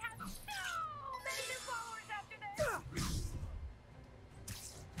gonna have so many new followers after this.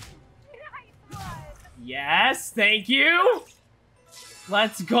 Nice one. Yes, thank you.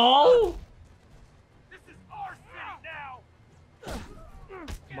 Let's go. This is our city now.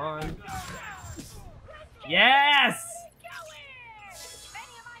 Come on. Yes. If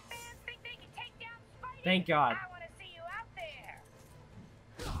any of my fans think they can take down Spidey, Thank God. I want to see you out there.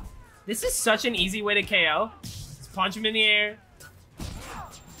 This is such an easy way to KO. Just punch him in the air.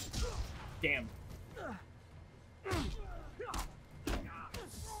 Damn.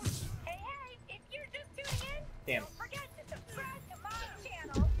 Hey, if you're just tuning in, Damn. don't forget to subscribe to my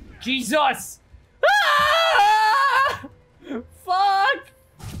channel. Jesus! Ah! Fuck!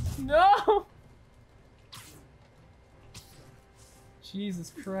 No!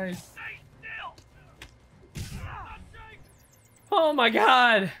 Jesus Christ. Oh my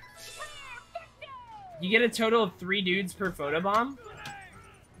god! You get a total of 3 dudes per photobomb?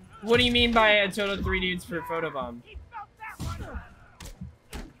 What do you mean by a total of 3 dudes per photobomb?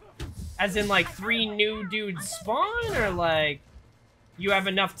 As in like 3 new dudes spawn, or like you have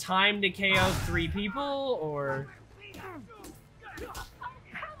enough time to KO 3 people, or? Oh,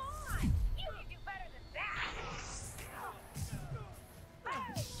 come on! You can do better than that.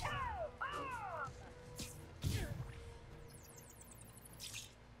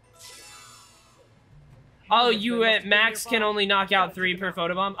 Oh, you at max can only knock out 3 per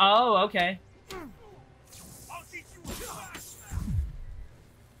photobomb? Oh, okay. I'll teach you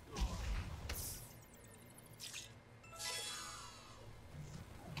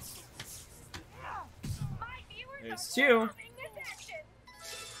There's 2.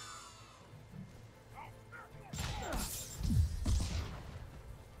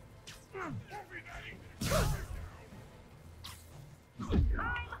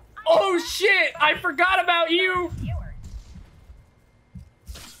 Oh shit! I forgot about you!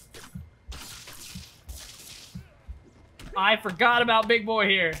 I forgot about Big Boy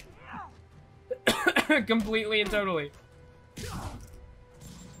here. Completely and totally.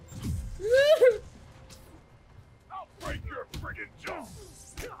 I'll break your friggin' jaw.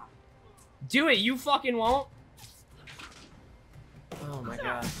 Do it, you fucking won't. Oh my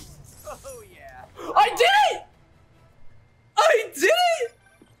god. Oh yeah. I did it!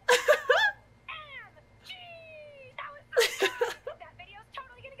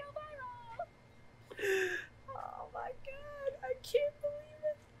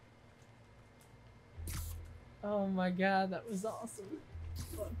 my god, that was awesome.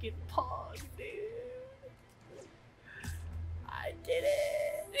 Fucking pog, dude. I did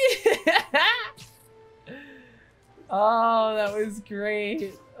it. Oh, that was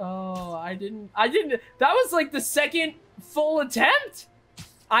great. Oh, I didn't, that was like the second full attempt.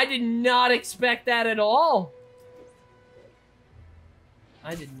 I did not expect that at all.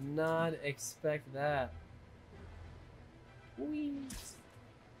 I did not expect that. Whee.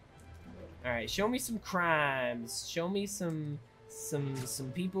 All right, show me some crimes. Show me some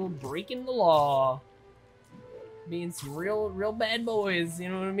people breaking the law. Being some real bad boys. You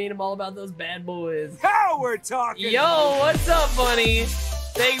know what I mean? I'm all about those bad boys. Now we're talking. Yo, what's up, buddy?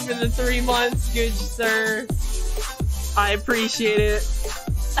 Thank you for the 3 months, good sir. I appreciate it.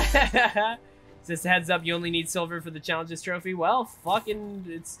 Just a heads up, you only need silver for the challenges trophy. Well, fucking,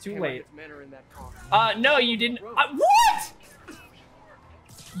 it's too late. No, you didn't. What?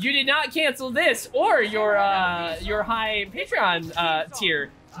 You did not cancel this or your high Patreon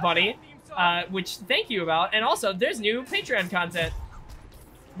tier, buddy. Which thank you about. And also, there's new Patreon content.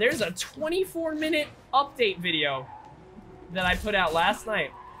 There's a 24-minute update video that I put out last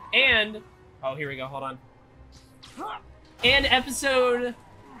night. And, oh, here we go, hold on. And episode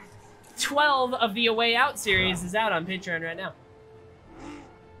 12 of the A Way Out series is out on Patreon right now.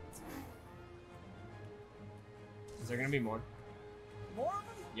 Is there gonna be more? More of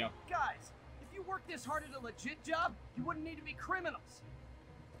them? Yep. Guys, if you worked this hard at a legit job, you wouldn't need to be criminals.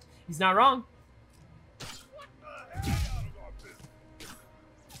 He's not wrong.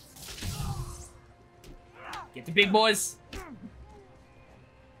 Get the big boys.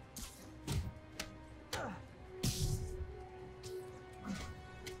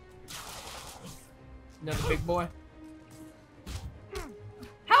 Another big boy.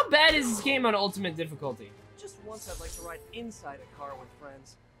 How bad is this game on ultimate difficulty? Just once I'd like to ride inside a car with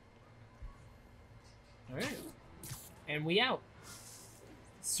friends. Alright. And we out.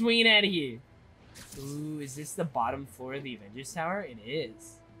 Swinging out of here. Ooh, is this the bottom floor of the Avengers Tower? It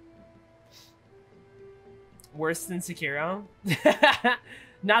is. Worse than Sekiro?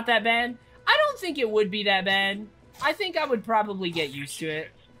 Not that bad? I don't think it would be that bad. I think I would probably get used to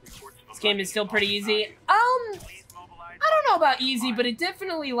it. This game is still pretty easy. I don't know about easy, but it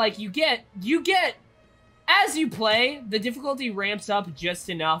definitely, like, you get, as you play, the difficulty ramps up just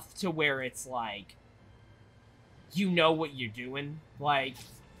enough to where it's, like, you know what you're doing. Like,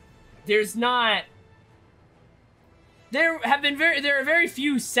 there's not... There are very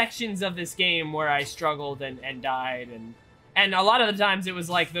few sections of this game where I struggled and died, and a lot of the times it was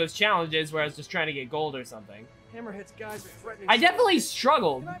like those challenges where I was just trying to get gold or something. Hammerhead's guys are threatening. I definitely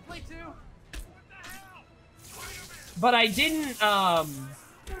struggled. Can I play too? But I didn't,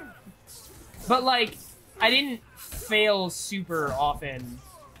 but like, I didn't fail super often.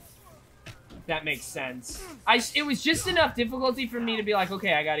 If that makes sense. It was just enough difficulty for me to be like,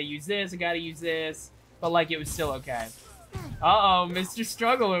 okay, I gotta use this, but like, it was still okay. Uh-oh, Mr.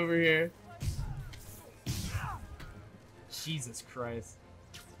 Struggle over here. Jesus Christ.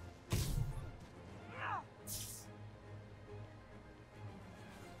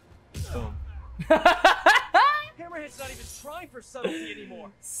 Boom. Hammerhead's not even trying for subtlety anymore.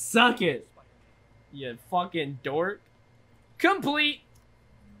 Suck it, you fucking dork. Complete.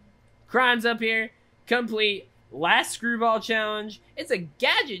 Crimes up here. Complete. Last Screwball challenge. It's a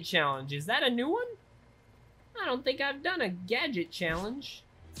gadget challenge. Is that a new one? I don't think I've done a gadget challenge.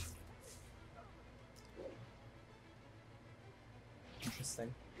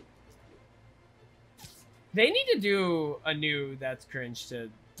 Interesting. They need to do a new That's Cringe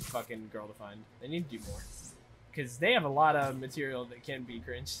to fucking Girl to Find. They need to do more. Because they have a lot of material that can be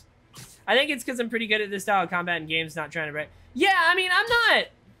cringe. I think it's because I'm pretty good at this style of combat in games, not trying to break. Yeah, I mean, I'm not...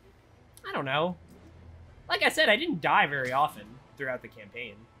 I don't know. Like I said, I didn't die very often throughout the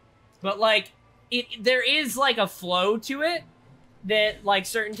campaign. But, like, there is, like, a flow to it that, like,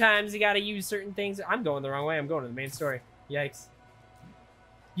 certain times you gotta use certain things. I'm going the wrong way. I'm going to the main story. Yikes.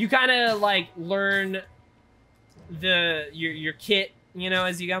 You kind of, like, learn your kit, you know,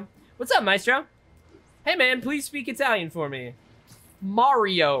 as you go. What's up, Maestro? Hey, man, please speak Italian for me.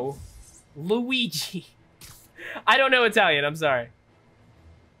 Mario. Luigi. I don't know Italian. I'm sorry.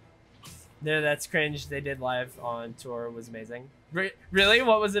 No, That's Cringe. They did live on tour. It was amazing. Really?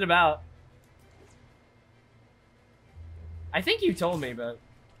 What was it about? I think you told me, but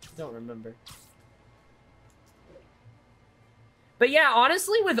I don't remember. But yeah,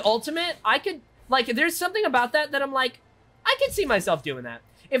 honestly, with Ultimate, I could... Like, there's something about that I'm like, I could see myself doing that.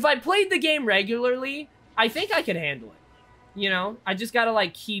 If I played the game regularly, I think I could handle it. You know? I just gotta,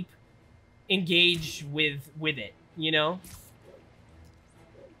 like, keep engaged with it, you know?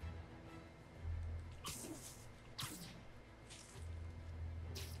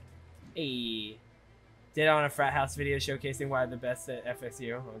 Hey. Did on a frat house video showcasing why the best at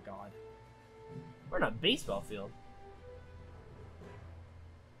FSU. Oh god. We're in a baseball field.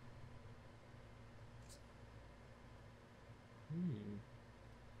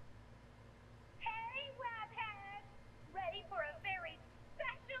 Hey, Webhead! Ready for a very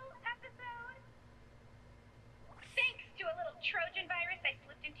special episode? Thanks to a little Trojan virus I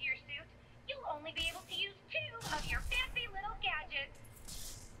slipped into your suit, you'll only be able to use 2 of your fancy little gadgets.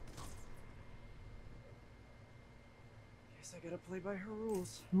 Guess I gotta play by her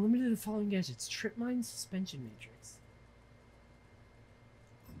rules. Limited to following gadgets. Trip mine, suspension matrix.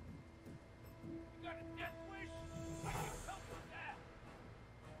 You got a death wish? I can help with that.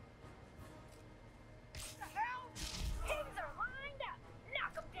 The hell? Pins are lined up.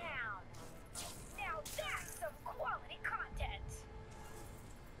 Knock 'em down. Now that's some quality content.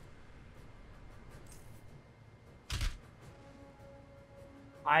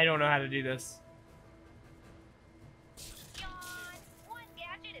 I don't know how to do this. Yawn. One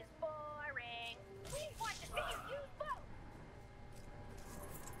gadget is boring. We want to see you use both.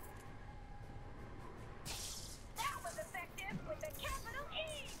 That was effective with a capital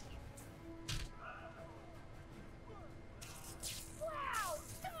E. Wow,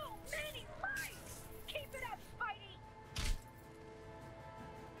 so many lights. Keep it up, Spidey.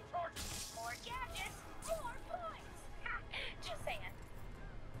 More gadgets, more points. Ha, just saying.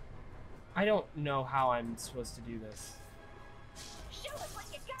 I don't know how I'm supposed to do this. Show us what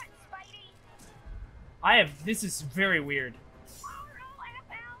you got, Spidey. This is very weird.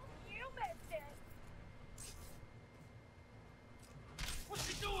 R-O-F-L, you missed it. What's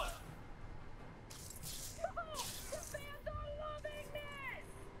he doing? Oh, the fans are loving this.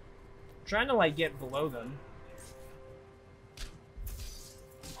 I'm trying to like get below them.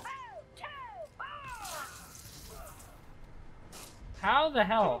 Oh, two, four. How the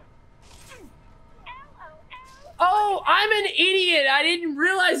hell? L-O-L. Oh, I'm an idiot! I didn't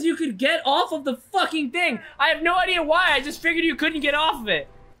realize you could get off of the fucking thing! I have no idea why, I just figured you couldn't get off of it!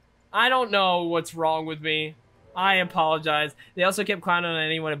 I don't know what's wrong with me. I apologize. They also kept clowning on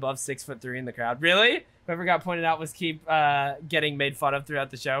anyone above 6'3" in the crowd. Really? Whoever got pointed out was keep getting made fun of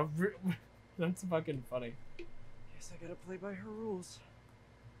throughout the show. That's fucking funny. Guess I gotta play by her rules.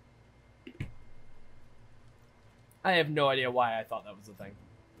 I have no idea why I thought that was a thing.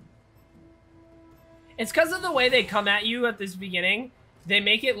 It's because of the way they come at you at this beginning. They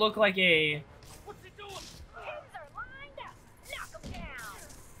make it look like a... What's he doing? Pins are lined up. Knock 'em down.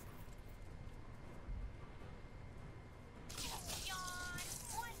 Yawn.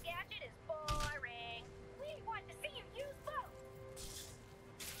 One gadget is boring. We want to see you use both.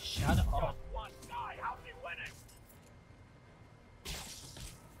 Shut up. One guy, how's he winning?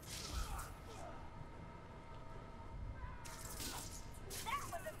 That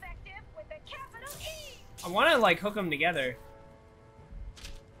was effective with a capital E. I want to like hook them together.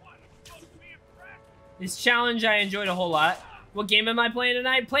 What? Supposed to be impressed? This challenge I enjoyed a whole lot. What game am I playing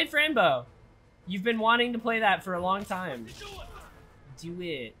tonight? Play Frambo. You've been wanting to play that for a long time. What's he doing? Do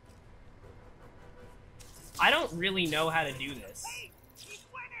it. I don't really know how to do this. He's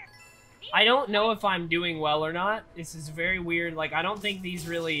winning! I don't know if I'm doing well or not. This is very weird. Like, I don't think these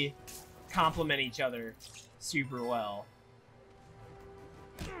really complement each other super well.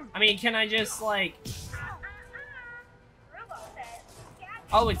 I mean, can I just, like... Screwball says,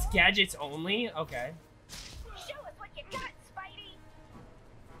 gadgets. Oh, it's gadgets only? Okay. Show us what you got, Spidey.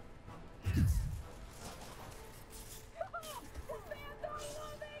 The fans are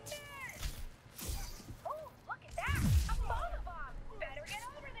loving this. Oh, look at that. A photobomb. Better get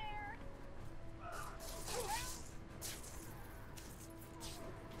over there.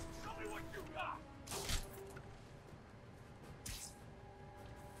 Show me what you got!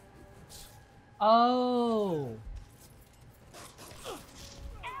 Oh. LOL.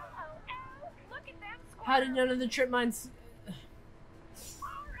 Look at them squirrels. How did none of the trip mines...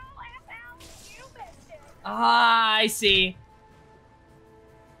 ROFL. You missed it. Ah, I see.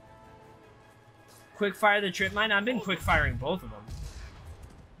 Quick fire the trip mine? I've been quick firing both of them.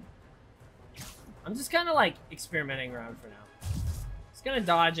 I'm just kind of like experimenting around for now. Just gonna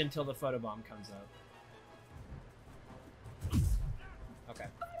dodge until the photobomb comes up. Okay.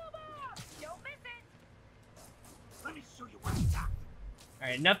 Photobomb. Don't miss it. Let me show you what I got.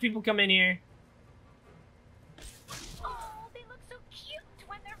 Alright, enough people come in here. Oh, they look so cute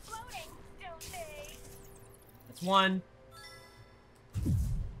when they're floating, don't they? That's one.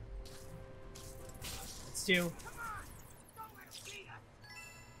 That's two. Don't let him beat us!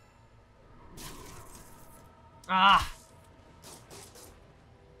 Ah!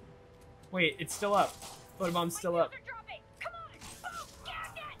 Wait, it's still up. Photobomb's still up. They're dropping. Come on. Boom.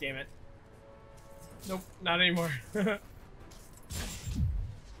 Gadget. Damn it. Nope, not anymore.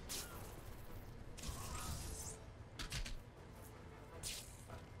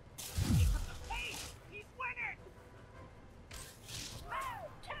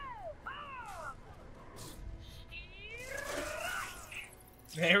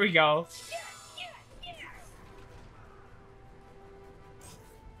 There we go.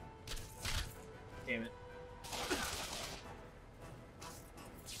 Damn it.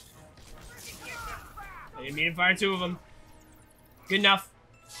 I didn't mean to fire two of them. Good enough.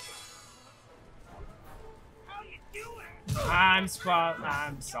 I'm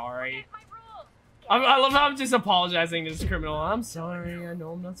sorry. I love how I'm just apologizing to this criminal. I'm sorry. I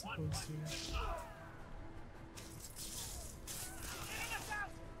know I'm not supposed to.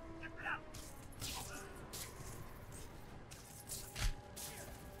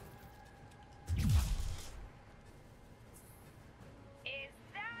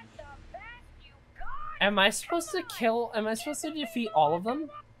 Am I supposed to defeat all of them?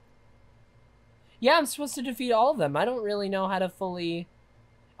 Yeah, I'm supposed to defeat all of them. I don't really know how to fully...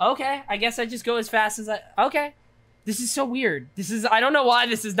 Okay, I guess I just go as fast as I... Okay. This is so weird. I don't know why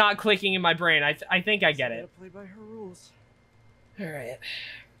this is not clicking in my brain. I think I get it. Play by her rules. Alright.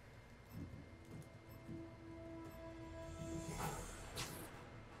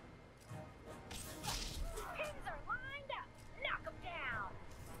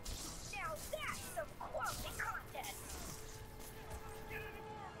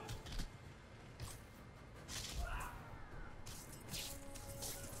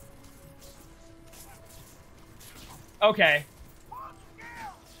 Okay.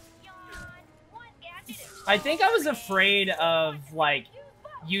 I think I was afraid of, like,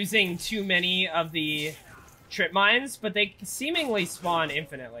 using too many of the trip mines, but they seemingly spawn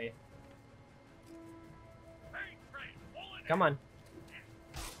infinitely. Come on.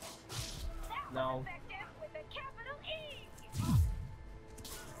 No.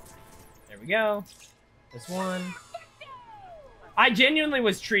 There we go. There's one. I genuinely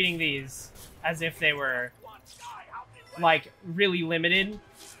was treating these as if they were... like really limited,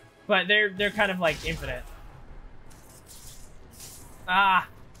 but they're kind of like infinite. Ah.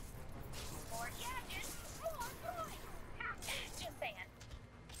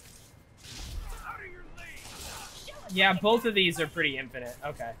 Yeah, both of these are pretty infinite.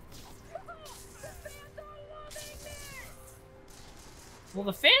 Okay. Well,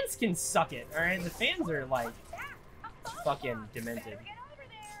 the fans can suck it, all right? The fans are like fucking demented.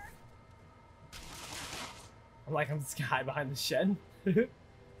 Like I'm this guy behind the shed.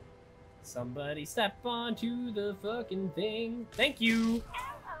 Somebody step onto the fucking thing. Thank you.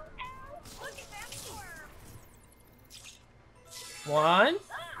 One.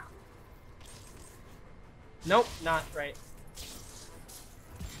 Nope, not right.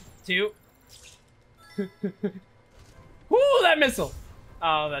 Two. Woo, that missile.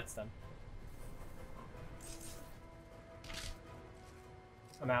 Oh, that's done.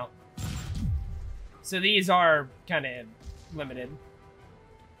 I'm out. So these are kind of limited.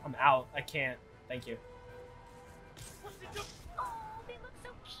 I'm out. I can't. Thank you. Oh, they look so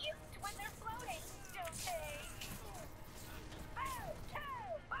cute when they're floating, don't they?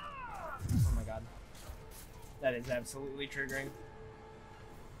 Oh my god. That is absolutely triggering.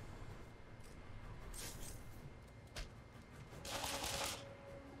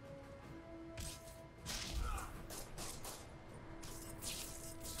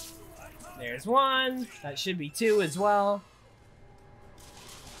 There's one. That should be two as well.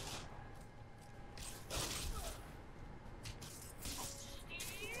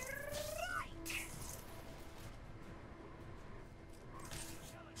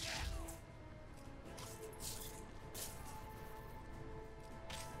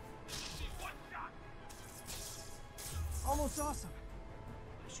 Almost awesome.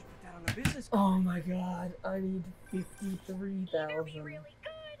 I should put that on a business card. Oh my god, I need 53,000. Either be really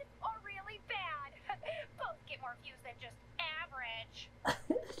good or really bad. Both get more views than just average.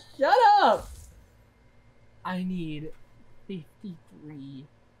 Shut up! I need 53.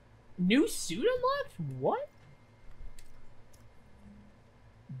 New suit unlocked? What?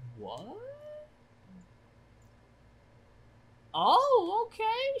 What? Oh,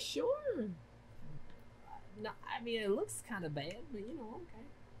 okay, sure. No, I mean, it looks kind of bad, but you know, okay.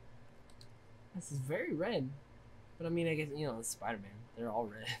 This is very red. But I mean, I guess, you know, it's Spider-Man. They're all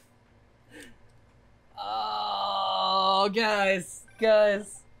red. Oh, guys. I'm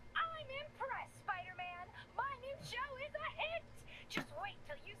impressed, Spider-Man. My new show is a hit. Just wait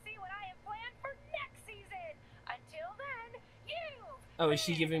till you see what I have planned for next season. Until then, you. Oh, is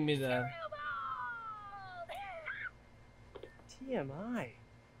she giving me the... TMI.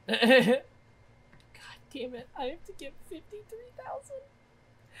 damn it. I have to get 53,000.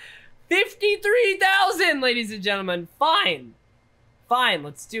 53,000, ladies and gentlemen. Fine. Fine,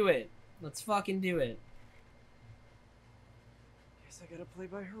 let's do it. Let's fucking do it. Guess I gotta play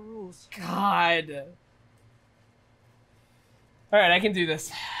by her rules. God. Alright, I can do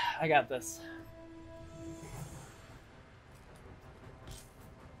this. I got this.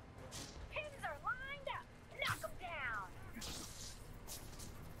 Pins are lined up. Knock 'em down.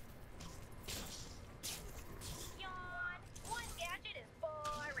 Yawn. One gadget is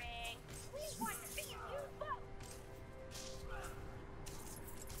boring. We want to see you vote.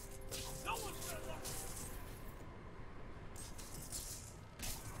 No one's gonna look.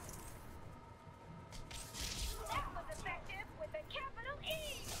 That was effective with a capital E.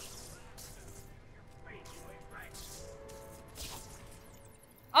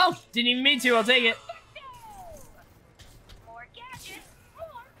 Oh, didn't even mean to. I'll take it. More gadgets,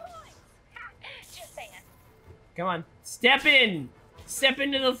 more points. Just saying. Come on. Step in. Step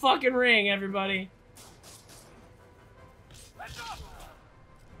into the fucking ring, everybody. Show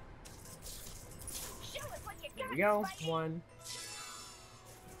us what you There got. we go. Spidey. One.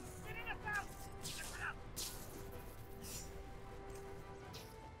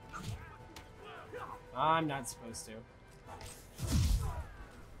 I'm not supposed to.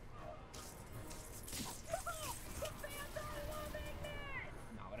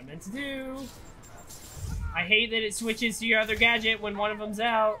 Not what I meant to do. I hate that it switches to your other gadget when one of them's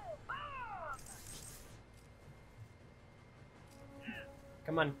out.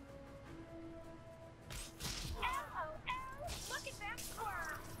 Come on. LOL, look at that squirm.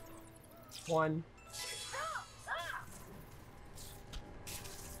 One.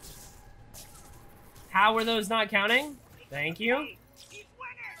 How were those not counting? Thank you. He's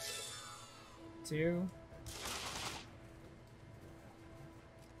winning. Two.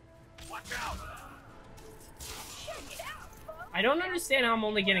 Watch out. Check it out, folks. I don't understand how I'm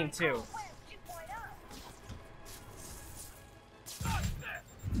only getting two. Web 2.0. Dodge this.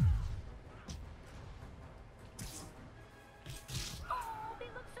 Oh, they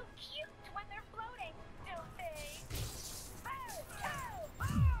look so cute when they're floating, don't they?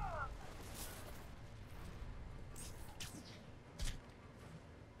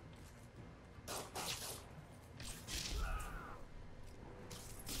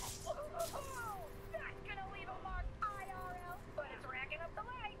 Boom, boom, boom. That's gonna leave a mark IRL, but it's racking up the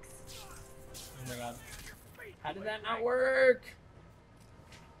likes. Oh my god. How did that not work?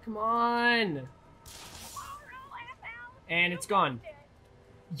 Come on. ROFL. And it's gone.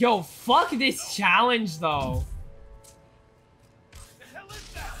 Yo, fuck this challenge though. The hell is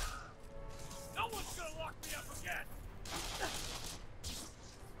that? No one's gonna lock me up again.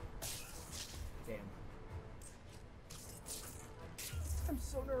 Damn. I'm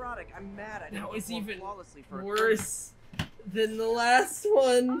so neurotic. I'm mad. I That didn't was perform even flawlessly for a worse than the last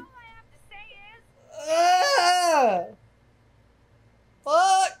one. All I have to say is, Ah!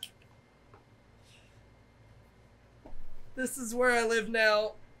 Fuck! This is where I live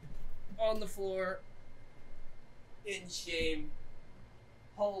now. On the floor. In shame.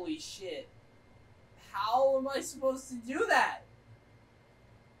 Holy shit. How am I supposed to do that?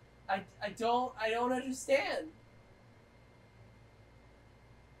 I don't understand.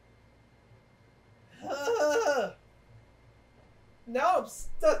 Now I'm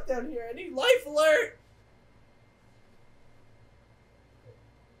stuck down here. I need life alert.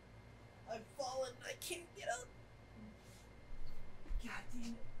 I've fallen. I can't get up. God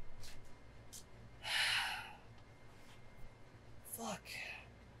damn it. Fuck.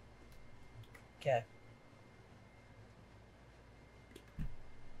 Okay.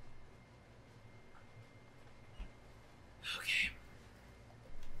 Okay.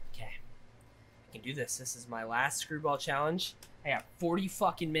 Okay. I can do this. This is my last screwball challenge. I got 40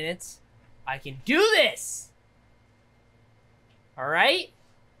 fucking minutes. I can do this! Alright?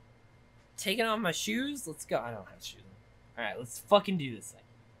 Taking off my shoes. Let's go. I don't have shoes. Alright, let's fucking do this thing.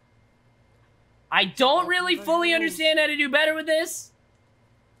 I don't really fully understand how to do better with this,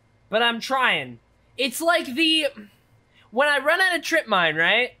 but I'm trying. It's like the... When I run out of trip mine,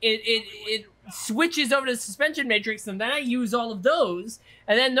 right? It switches over to suspension matrix, and then I use all of those,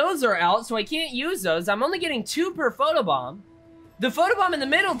 and then those are out, so I can't use those. I'm only getting 2 per photobomb. The photobomb in the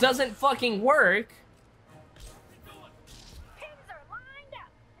middle doesn't fucking work. pins are lined up.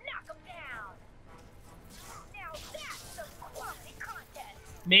 Knock 'em down. Now that's some quality content.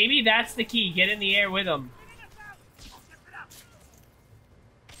 Maybe that's the key. Get in the air with them.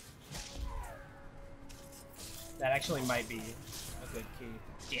 That actually might be a good key.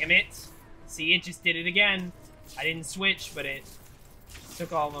 Damn it. See, it just did it again. I didn't switch, but it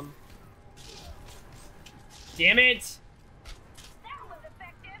took all of them. Damn it! That was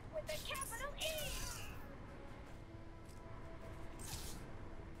effective with a capital E.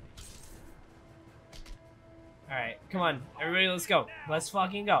 Alright, come on. Everybody, let's go. Let's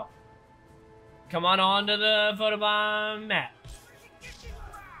fucking go. Come on onto the photobomb map.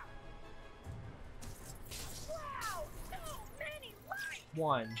 Wow, so many lights.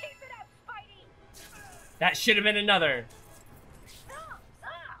 One. Keep it up, Spidey. That should have been another. Thumbs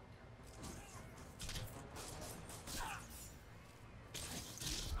up.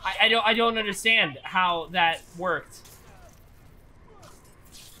 I don't understand how that worked.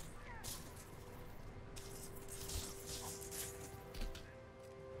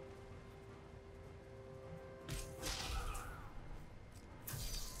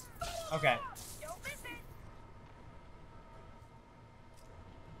 Okay. Don't miss it.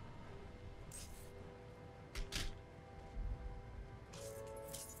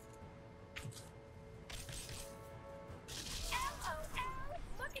 LOL,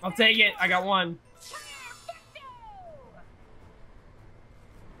 look at I'll that. take it. I got one. Perfecto.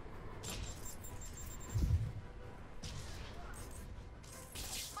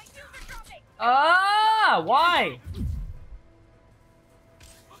 My shoes are dropping. Ah! Why?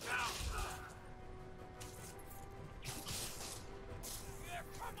 Look out! Yeah,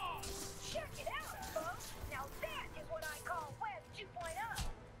 come on! Check it out, folks. Now that is what I call Web 2.0.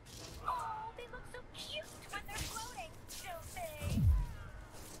 Oh, they look so cute when they're floating, don't they?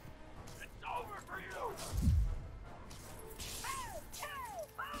 It's over for you! Boom, two,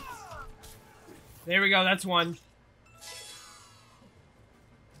 boom. There we go. That's one.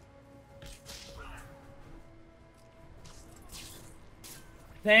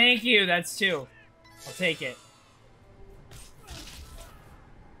 Thank you. That's two. I'll take it.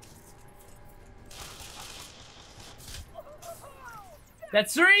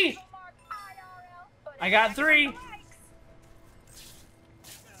 That's three. Mark IRL, but I got it's three. likes.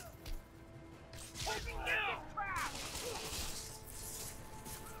 Taking down!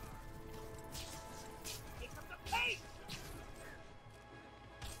 Pick up the pace!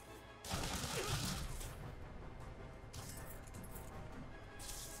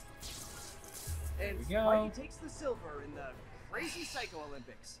 And we go. Spidey takes the silver in the Crazy Psycho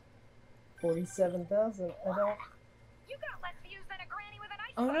Olympics. 47,000. I don't. You got less views than a granny with an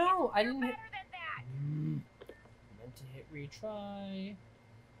ice Oh bucket. no! I You're didn't better hit. than that. Meant to hit retry.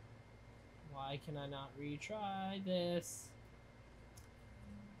 Why can I not retry this?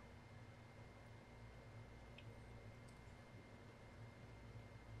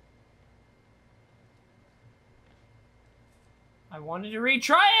 I wanted to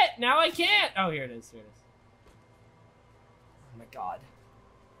retry it! Now I can't! Oh, here it is. Here it is. Oh my god.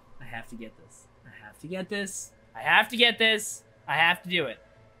 I have to get this. I have to get this. I have to get this. I have to do it.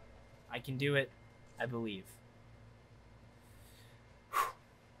 I can do it. I believe.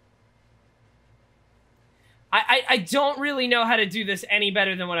 I don't really know how to do this any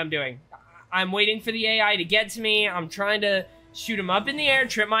better than what I'm doing. I'm waiting for the AI to get to me. I'm trying to shoot him up in the air,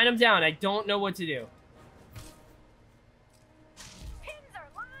 trip mine him down. I don't know what to do. Pins are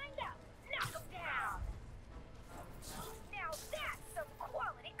lined up. Knock them down. Now that's some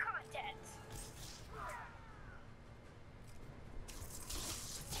quality content.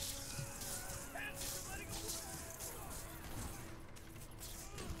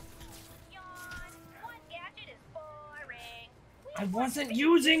 Yawn. One gadget is boring. I wasn't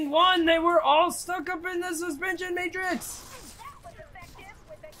using one. They were all stuck up in the suspension matrix. That was effective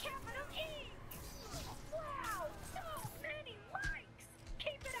with a capital E. Wow, so many likes.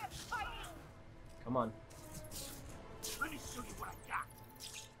 Keep it up, Spidey. Come on. Let me show you what I got!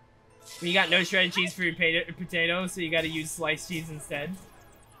 But you got no shredded cheese for your potato, so you gotta use sliced cheese instead.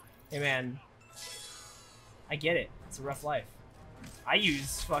 Hey man, I get it. It's a rough life. I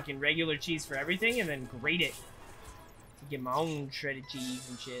use fucking regular cheese for everything and then grate it to get my own shredded cheese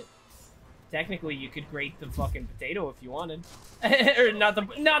and shit. Technically, you could grate the fucking potato if you wanted, or not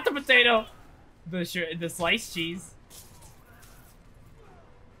the potato, the sliced cheese.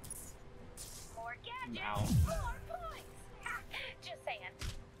 More gadgets, Ow. more points. Ha, just saying.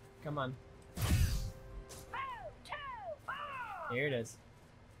 Come on, Boom, two, boom. here it is.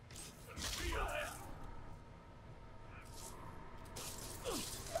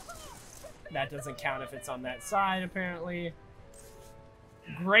 That doesn't count if it's on that side, apparently.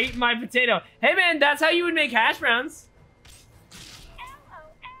 Grate my potato. Hey, man, that's how you would make hash browns.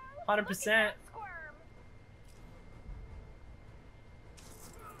 LOL. 100%. Look at that squirm.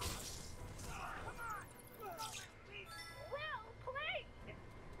 Well played.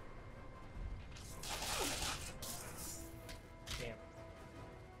 Damn.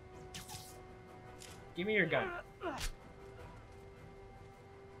 Give me your gun.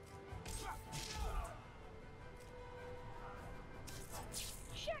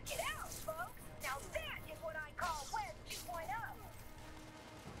 Check it out, folks. Now that is what I call Web 2.0.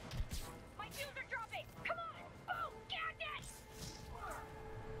 My shoes are dropping. Come on. Boom. Get it.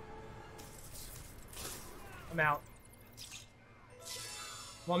 I'm out.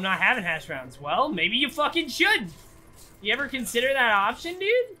 Well, I'm not having hash browns. Well, maybe you fucking should. You ever consider that option,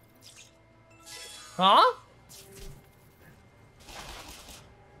 dude? Huh?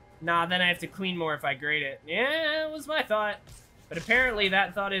 Nah, then I have to clean more if I grade it. Yeah, it was my thought. But apparently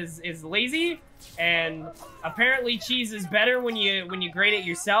that thought is lazy, and apparently cheese is better when you grate it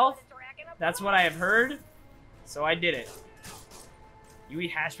yourself. That's what I have heard. So I did it. You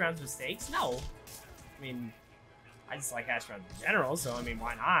eat hash browns with steaks? No. I mean, I just like hash browns in general, so I mean,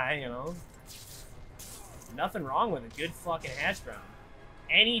 why not, you know? Nothing wrong with a good fucking hash brown.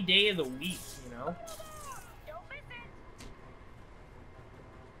 Any day of the week, you know?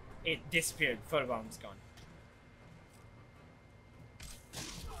 It disappeared. The photobomb's gone.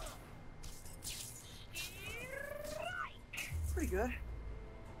 Pretty good.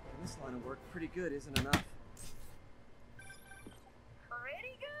 In this line of work, pretty good isn't enough.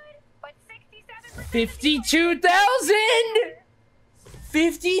 Pretty good, but 67%. 52,000!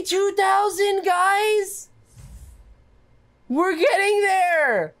 52,000, guys! We're getting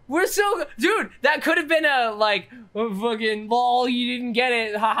there! We're so... Dude, that could have been a, like, fucking lol, you didn't get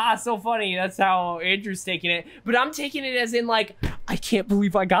it. Haha, so funny. That's how Andrew's taking it. But I'm taking it as in, like, I can't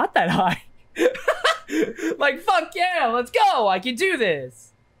believe I got that high. Like, fuck yeah, let's go. I can do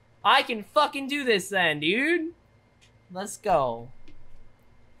this. I can fucking do this then, dude. Let's go.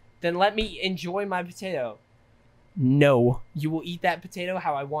 Then let me enjoy my potato. No. You will eat that potato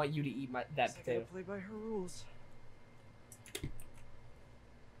how I want you to eat that potato. I gotta play by her rules.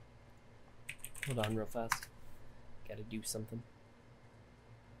 Hold on real fast. Gotta do something.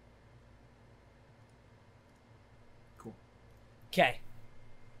 Cool. Okay.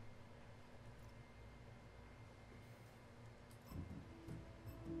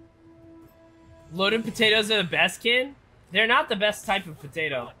 Loaded potatoes are the best, kid? They're not the best type of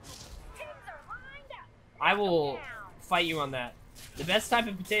potato. I will fight you on that. The best type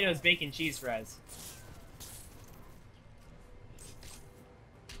of potato is bacon cheese fries.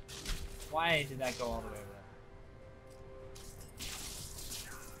 Why did that go all the way over there?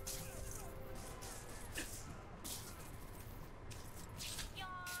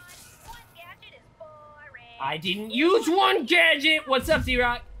 I didn't use one gadget! What's up,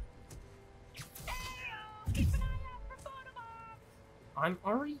 D-Rock? I'm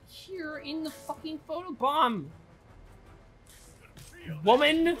already here in the fucking photobomb.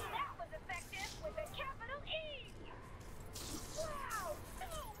 Woman! That was effective with a capital E. Wow, so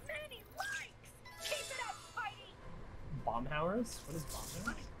many likes. Keep it up, Spidey. Bombhowers? What is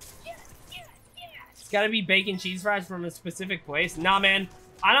bombhowers? Yes, yes, yes. It's gotta be bacon cheese fries from a specific place. Nah, man.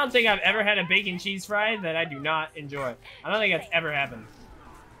 I don't think I've ever had a bacon cheese fry that I do not enjoy. I don't think that's ever happened.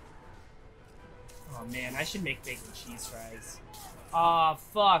 Oh, man. I should make bacon cheese fries. Aw,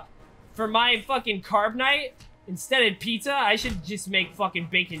 fuck. For my fucking carb night, instead of pizza, I should just make fucking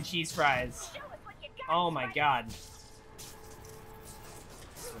bacon cheese fries. Oh my god.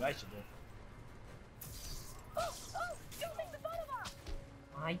 That's what I should do.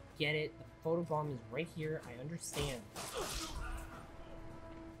 I get it. The photobomb is right here. I understand.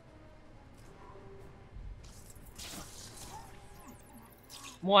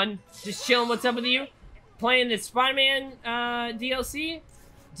 One, just chilling. What's up with you? Playing the Spider-Man DLC,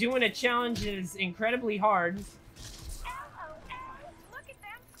 doing a challenge that is incredibly hard. Look at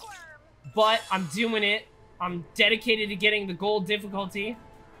them squirm. But I'm doing it. I'm dedicated to getting the gold difficulty.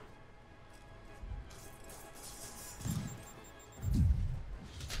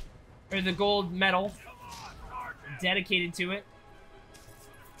 Or the gold medal. I'm dedicated to it.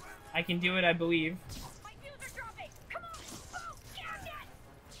 I can do it, I believe. My shoes are dropping. Come on. Boom. Get it.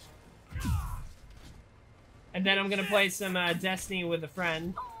 And then I'm gonna play some Destiny with a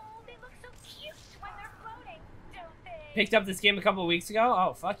friend. Oh, they look so cute when they're floating, don't they? Picked up this game a couple of weeks ago.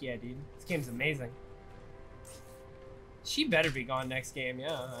 Oh, fuck yeah, dude. This game's amazing. She better be gone next game.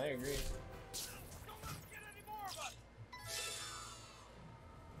 Yeah, I agree.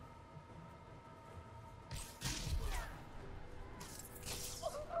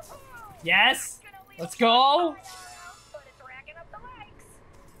 Yes! Let's go!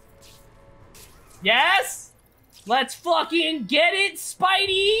 Yes! Let's fucking get it,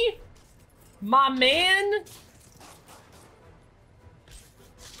 Spidey! My man!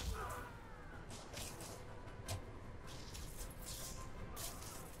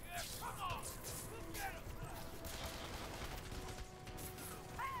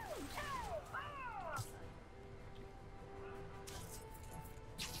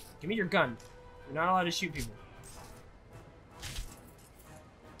 Give me your gun. You're not allowed to shoot people.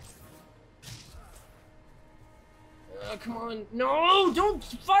 Come on. No, don't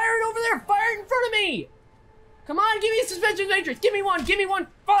fire it over there. Fire it in front of me. Come on, give me a suspension matrix. Give me one. Give me one.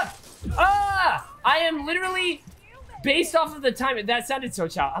 Fuck. Ah! I am literally based off of the time. That sounded so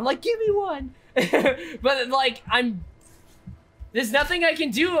child. I'm like, give me one. But like, there's nothing I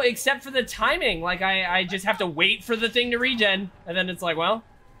can do except for the timing. Like, I just have to wait for the thing to regen, and then it's like, well,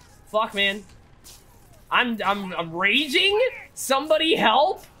 fuck, man. I'm raging. Somebody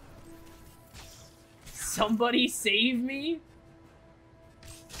help. Somebody save me.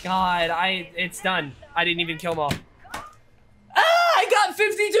 God, it's done. I didn't even kill them all. Ah, I got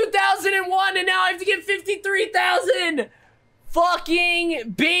 52,001 and now I have to get 53,000.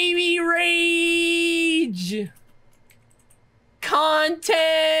 Fucking baby rage.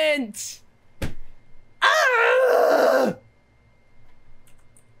 Content. Ah!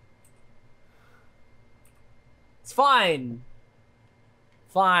 It's fine.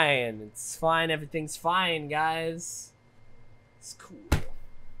 Fine. It's fine. Everything's fine, guys. It's cool.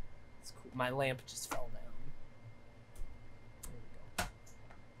 It's cool. My lamp just fell down. There we go.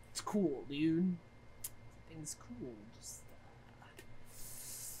 It's cool, dude. Everything's cool. Just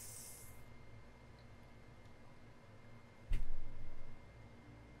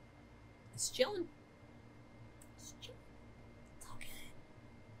it's chilling. It's chilling. It's all good.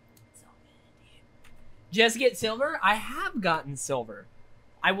 It's all good, dude. Just get silver? I have gotten silver.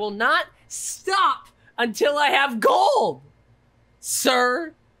 I will not stop until I have gold,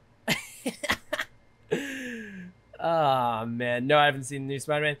 sir. Oh, man. No, I haven't seen the new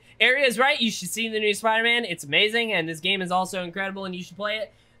Spider-Man. Aria's right. You should see the new Spider-Man. It's amazing, and this game is also incredible, and you should play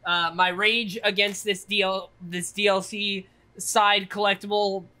it. My rage against this DLC side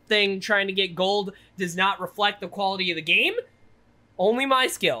collectible thing trying to get gold does not reflect the quality of the game. Only my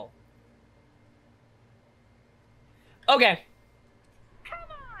skill. Okay.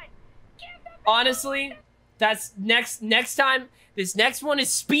 Honestly, that's next time. This next one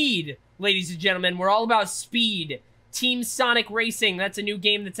is speed, ladies and gentlemen. We're all about speed. Team Sonic Racing, that's a new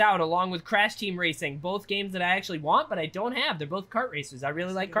game that's out, along with Crash Team Racing. Both games that I actually want, but I don't have. They're both kart racers. I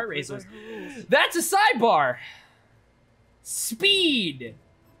really like kart racers. That's a sidebar. Speed.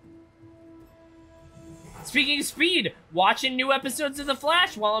 Speaking of speed, watching new episodes of The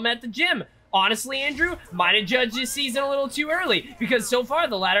Flash while I'm at the gym. Honestly, Andrew, might have judged this season a little too early, because so far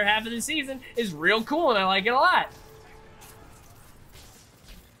the latter half of the season is real cool and I like it a lot.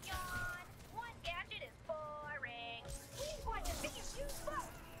 Yawn. One gadget is boring. We want to see you use both.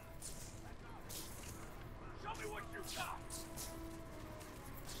 Show me what you got.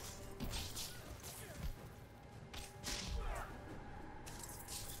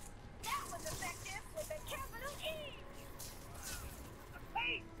 That was effective with a capital E.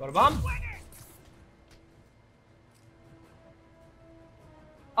 Hey, Got a bomb?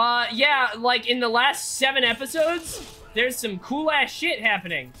 Yeah, like in the last 7 episodes, there's some cool ass shit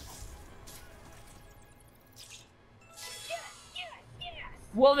happening. Yes, yes, yes.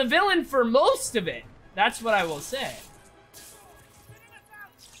 Well, the villain for most of it. That's what I will say.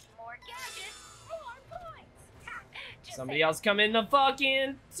 More gadgets, more points. Ha, just Somebody say, else come in the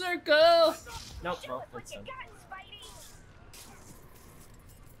fucking circle. Nope, show bro. us what That's you done. got, Spidey.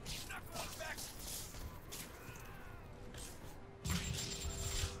 not going back.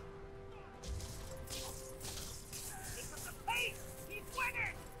 Hey, he's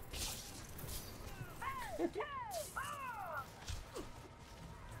winning. Boom, two, boom.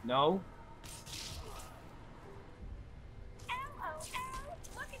 No. LOL,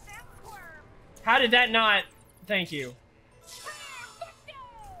 look at them squirm. How did that not? Thank you.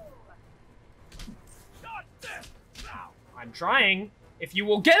 Not this. Now. I'm trying. If you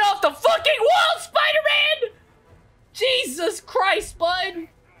will get off the fucking wall, Spider-Man! Jesus Christ, bud!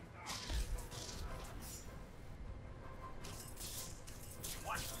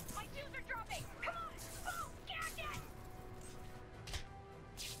 My shoes are dropping. Come on, boom, gadget.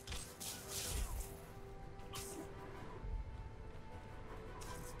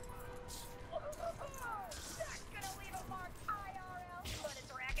 That's gonna leave a mark IRL, but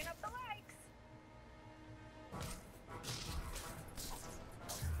it's racking up the likes.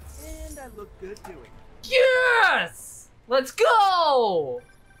 And I look good doing it. Yes! Let's go!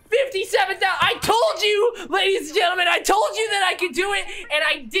 57,000. I told you, ladies and gentlemen, I told you that I could do it, and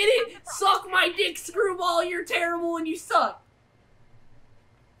I did it. Suck my dick, Screwball. You're terrible and you suck.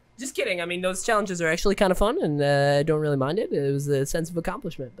 Just kidding. I mean, those challenges are actually kind of fun, and I don't really mind it. It was a sense of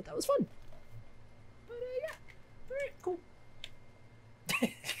accomplishment, but that was fun. But, yeah. All right, cool.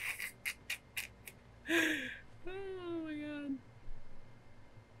 Oh, my God.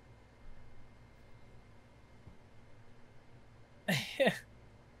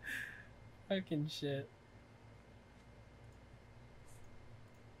 Fucking shit.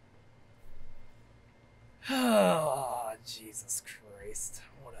 Oh, Jesus Christ.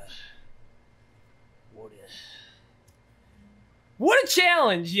 What a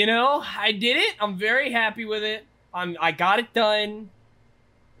challenge, you know? I did it. I'm very happy with it. I got it done.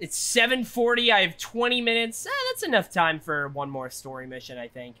 It's 7:40. I have 20 minutes. That's enough time for one more story mission, I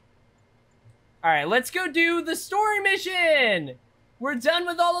think. All right, let's go do the story mission. We're done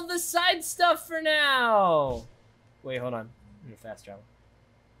with all of the side stuff for now. Wait, hold on. I'm gonna fast travel.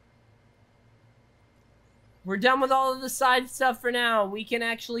 We're done with all of the side stuff for now. We can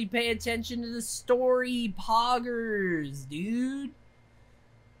actually pay attention to the story, poggers, dude.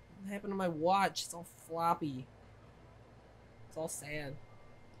 What happened to my watch? It's all floppy. It's all sad.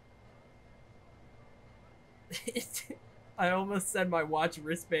 I almost said my watch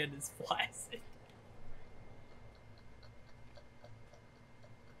wristband is flaccid.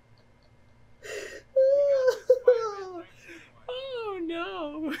 Oh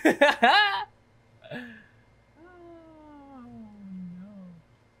no.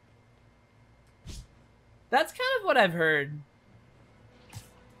 That's kind of what I've heard.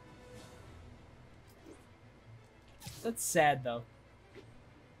 That's sad, though.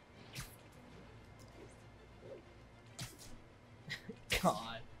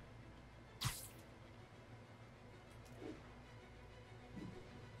 God.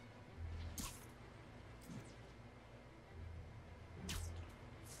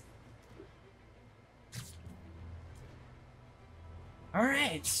 All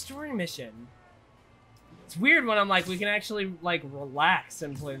right, story mission. It's weird when I'm like, we can actually like relax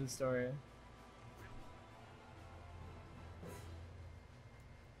and play the story.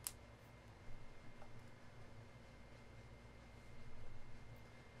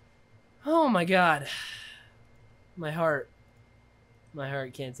 Oh my God. My heart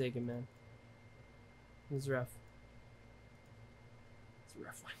can't take it, man. It was rough. It's a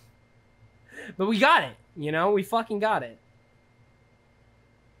rough one. But we got it, you know? We fucking got it.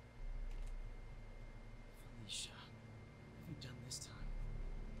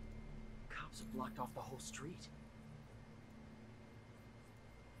 Blocked off the whole street.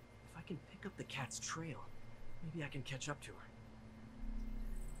 If I can pick up the cat's trail, maybe I can catch up to her.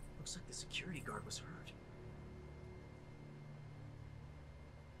 Looks like the security guard was hurt.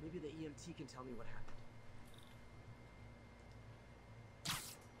 Maybe the EMT can tell me what happened.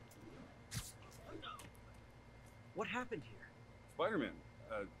 What happened here? Spider-Man,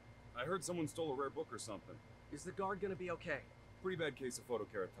 I heard someone stole a rare book or something. Is the guard gonna be okay? Pretty bad case of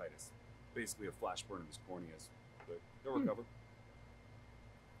photokeratitis. Basically a flash burn of his corneas, but they'll recover.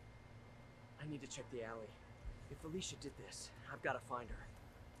 I need to check the alley. If Alicia did this, I've got to find her.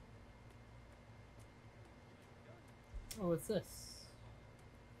 Oh, what's this?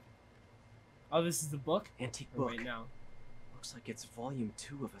 Oh, this is the book? Antique Or book. wait, no. Looks like it's volume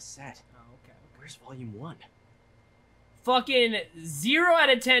 2 of a set. Oh, okay. Where's volume 1? Fucking 0 out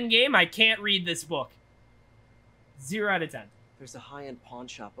of 10 game. I can't read this book. 0 out of 10. There's a high-end pawn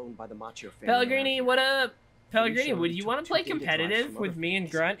shop owned by the Macho family. Pellegrini, what up? Pellegrini, Pretty sure would he you took want to 2 play data drives competitive from with other me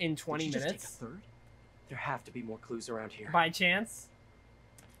and families. Grunt in Did 20 you just minutes? take a third? There have to be more clues around here. By chance?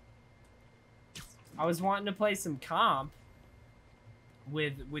 I was wanting to play some comp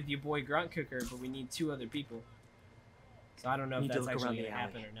with your boy Grunt Cooker, but we need 2 other people. So I don't know if Need to that's look actually around going the to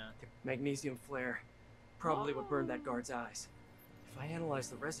happen alley. or not. The magnesium flare probably would burn that guard's eyes. If I analyze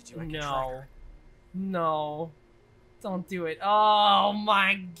the residue, I can track No. her. No. Don't do it. Oh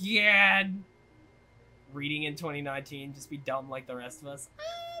my God. Reading in 2019, just be dumb like the rest of us. I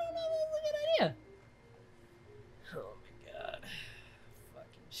don't know, that's a good idea. Oh my God.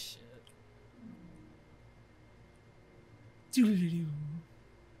 Fucking shit. Doo-doo-doo-doo.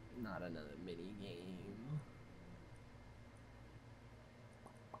 Not another mini game.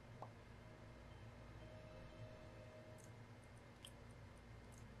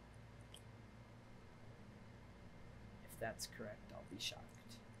 If that's correct, I'll be shocked.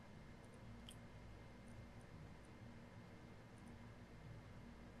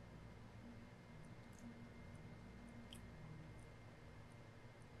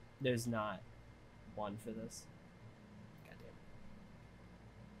 There's not one for this. Goddamn.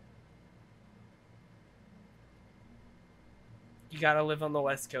 You gotta live on the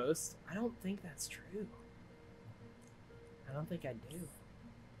West Coast? I don't think that's true. I don't think I do.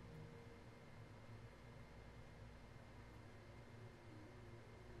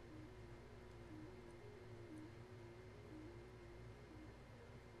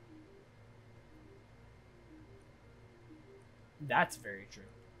 That's very true.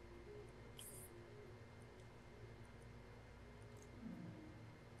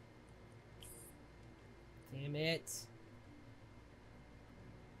 Damn it.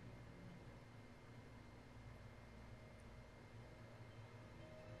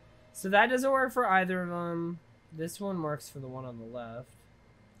 So that doesn't work for either of them. This one works for the one on the left.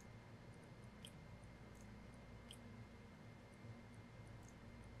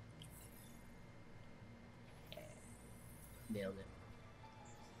 Nailed it.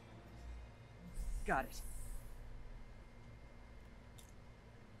 Got it.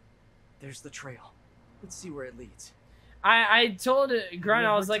 There's the trail. Let's see where it leads. I told Grunt,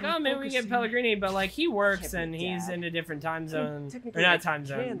 I was like, Never oh, maybe we get focusing. Pellegrini, but like he works Can't and be he's Dad. in a different time zone. Or technically, I not time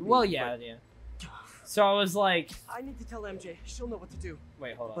zone. can be, Well, yeah, but- yeah. So I was like, I need to tell MJ. She'll know what to do.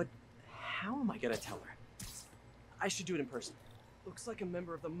 wait, hold on. But how am I gonna tell her? I should do it in person. Looks like a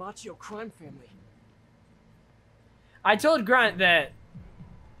member of the Machio crime family. I told Grunt that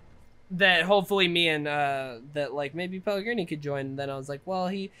hopefully me and that like maybe Pellegrini could join. And then I was like, well,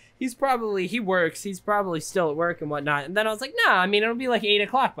 he works. He's probably still at work and whatnot. And then I was like, nah, I mean it'll be like 8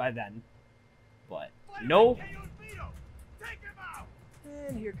 o'clock by then. But nope. Take him out!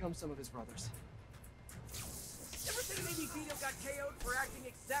 And here come some of his brothers. Ever think maybe Vito got KO'd for acting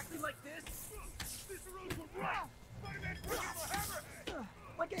exactly like this? Cicero's were right! Spider-Man's working for Hammerhead!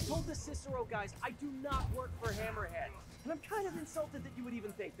 Like I told the Cicero guys, I do not work for Hammerhead. And I'm kind of insulted that you would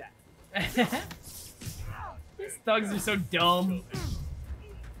even think that. These thugs are so dumb.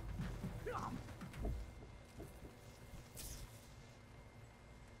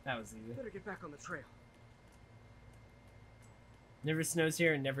 That was easy. Better get back on the trail. Never snows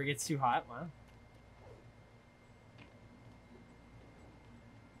here and never gets too hot. Wow.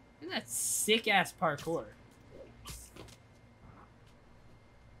 Look at that sick ass parkour.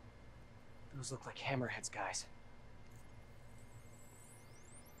 Those look like Hammerhead's guys.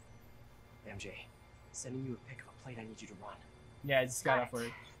 MJ, sending you a pic of a plate I need you to run. Yeah, I just got Got off work.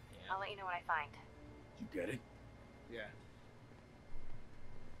 it. I'll let you know what I find. You get it? Yeah.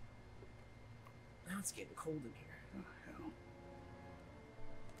 Now it's getting cold in here. Oh, hell.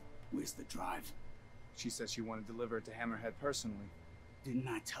 Where's the drive? She said she wanted to deliver it to Hammerhead personally. Didn't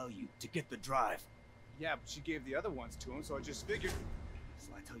I tell you to get the drive? Yeah, but she gave the other ones to him, so I just figured. So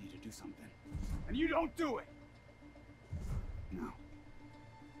I tell you to do something. And you don't do it! No.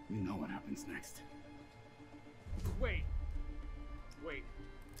 You know what happens next. Wait. Wait.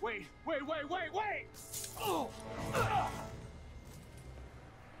 Wait, wait, wait, wait, wait! Oh!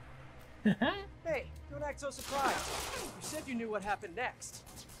 Hey, don't act so surprised. You said you knew what happened next.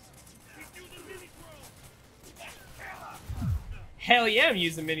 Hell yeah, I'm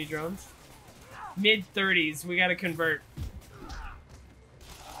using mini drones. Mid 30s, we gotta convert.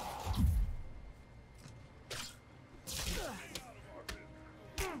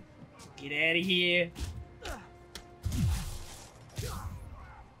 Get out of here.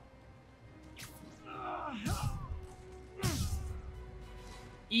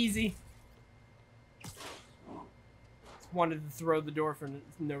 Easy. Just wanted to throw the door for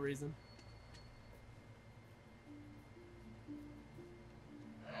no reason.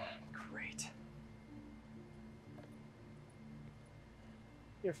 Great.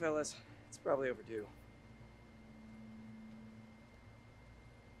 Here, fellas. It's probably overdue.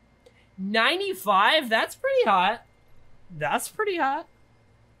 95? That's pretty hot. That's pretty hot.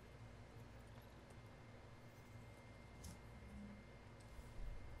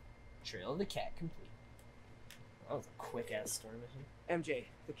 Trail of the cat complete. That was a quick ass story mission. MJ,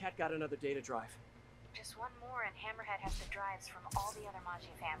 the cat got another data drive. Just one more and Hammerhead has the drives from all the other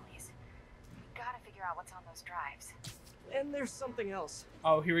Maji families. We gotta figure out what's on those drives. And there's something else.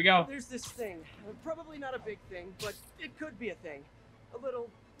 Oh, here we go. There's this thing. Probably not a big thing, but it could be a thing. A little,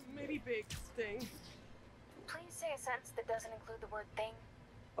 maybe big thing. Please say a sentence that doesn't include the word thing.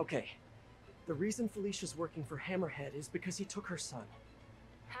 Okay. The reason Felicia's working for Hammerhead is because he took her son.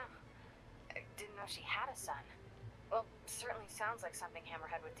 Huh. I didn't know she had a son. Well, certainly sounds like something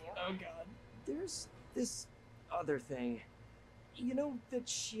Hammerhead would do. Oh god. There's this other thing. You know that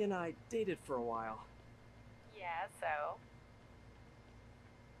she and I dated for a while. Yeah, so?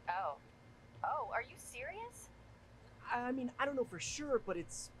 Oh. Oh, are you serious? I mean, I don't know for sure, but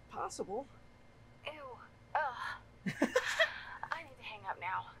it's possible. Ew. Ugh. I need to hang up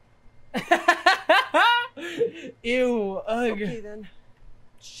now. Ew. Ugh. Okay then.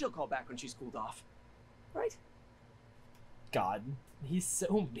 She'll call back when she's cooled off. Right? God. He's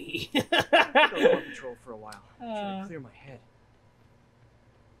so mean. Go on patrol for a while. Try to clear my head.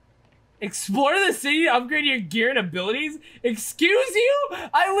 Explore the city to upgrade your gear and abilities? Excuse you?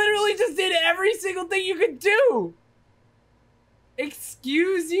 I literally just did every single thing you could do!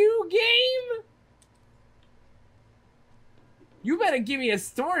 Excuse you, game? You better give me a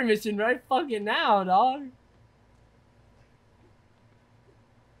story mission right fucking now, dog.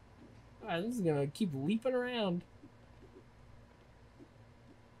 Alright, this is gonna keep leaping around.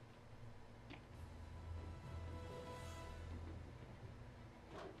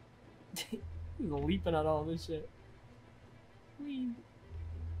 He's leaping at all this shit. Whee.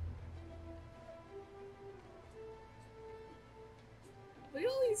 Look at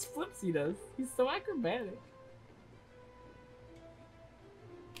all these flips he does. He's so acrobatic.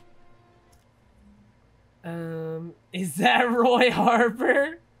 Is that Roy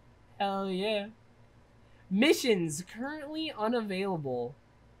Harper? Hell yeah. Missions currently unavailable.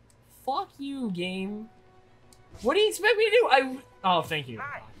 Fuck you, game. What do you expect me to do? Oh, thank you.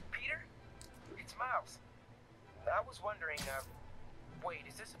 Hi, Peter. It's Miles. I was wondering, wait,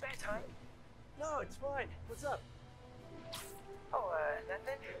 is this a bad time? No, it's fine. What's up? Oh,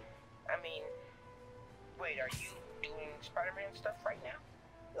 nothing? I mean, wait, are you doing Spider-Man stuff right now?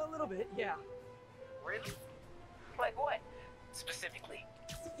 A little bit, yeah. Really? Like what, specifically?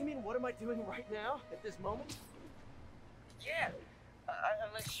 You mean, what am I doing right now, at this moment? Yeah,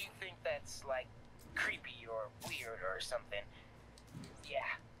 unless you think that's, like, creepy or weird or something. Yeah,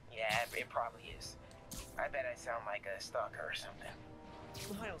 it probably is. I bet I sound like a stalker or something.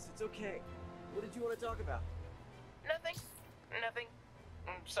 Miles, it's okay. What did you want to talk about? Nothing.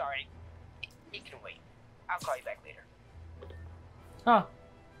 I'm sorry. It can wait. I'll call you back later. Huh.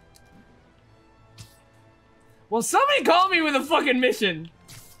 Well, somebody call me with a fucking mission.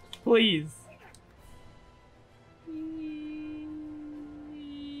 Please.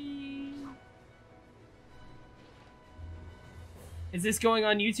 Is this going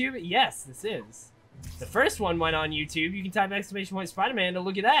on YouTube? Yes, this is. The first one went on YouTube. You can type !_ Spider-Man to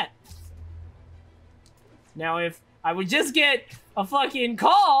look at that. Now, if I would just get a fucking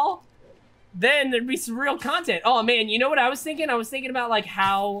call, then there'd be some real content. Oh man, you know what I was thinking? I was thinking about like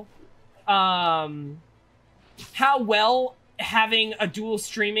how well having a dual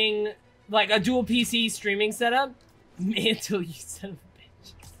streaming, like a dual PC streaming setup. Mantle, you son of a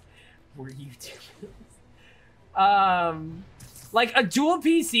bitch. Were YouTubers? Like a dual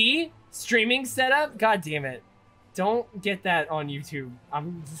PC streaming setup. God damn it! Don't get that on YouTube.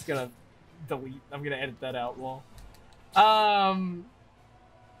 I'm just gonna delete. I'm gonna edit that out. Lol.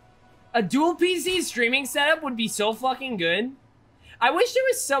 A dual PC streaming setup would be so fucking good. I wish there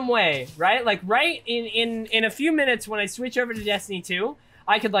was some way, right? Like right in a few minutes when I switch over to Destiny 2,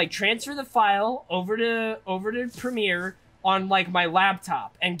 I could like transfer the file over to Premiere on like my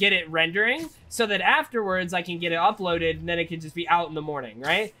laptop and get it rendering so that afterwards I can get it uploaded and then it can just be out in the morning,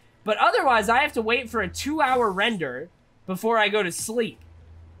 right? But otherwise I have to wait for a 2-hour render before I go to sleep,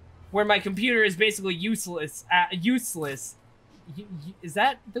 where my computer is basically useless. Is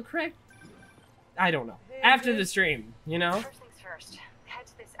that the correct? I don't know. After the stream, you know? First things first. Head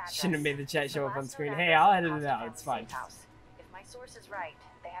to this address. Shouldn't have made the chat show up on screen. Last Hey, known I'll address edit is it out. It's fine. Safe House. If my source is right,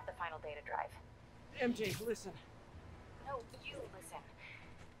 they have the final data drive. MJ, listen. No, you listen.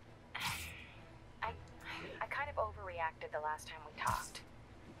 I kind of overreacted the last time we talked.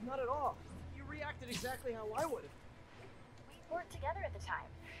 Not at all. You reacted exactly how I would have. We worked together at the time,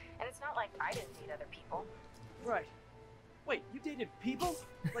 and it's not like I didn't date other people. Right. Wait, you dated people?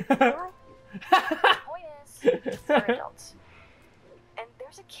 Like plural? The point is, we're adults. And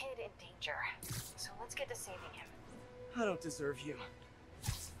there's a kid in danger, so let's get to saving him. I don't deserve you.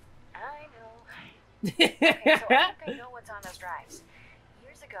 I know. Okay, so I think I know what's on those drives.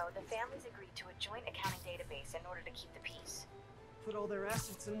 Years ago, the families agreed to a joint accounting database in order to keep the peace. Put all their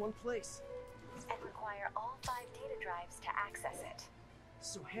assets in one place. And require all 5 data drives to access it.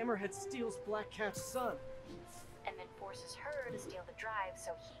 So Hammerhead steals Black Cat's son. And then forces her to steal the drive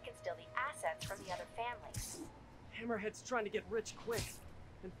so he can steal the assets from the other families. Hammerhead's trying to get rich quick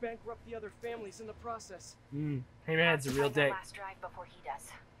and bankrupt the other families in the process. Hammerhead's a real Find the dick. last drive before he does.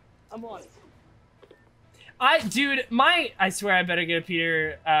 I'm on it. Dude, I swear I better get a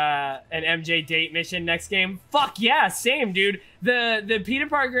Peter and MJ date mission next game. Fuck yeah, same, dude. The Peter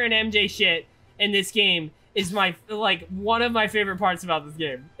Parker and MJ shit in this game is my, like, one of my favorite parts about this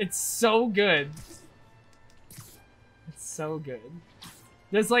game. It's so good. It's so good.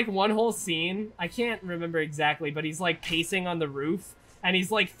 There's like one whole scene, I can't remember exactly, but he's like pacing on the roof and he's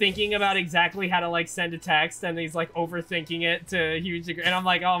like thinking about exactly how to like send a text and he's like overthinking it to a huge degree. And I'm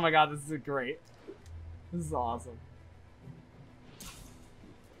like, oh my god, this is great. This is awesome.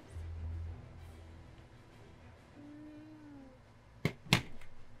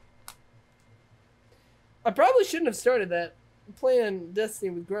 I probably shouldn't have started that. I'm playing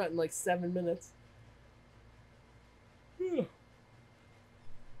Destiny with Grunt in like 7 minutes. But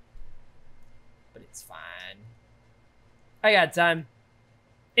it's fine. I got time.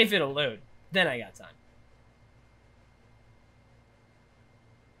 If it'll load, then I got time.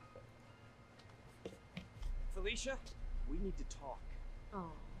 Felicia, we need to talk.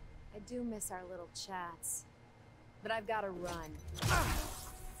 Oh, I do miss our little chats. But I've got to run.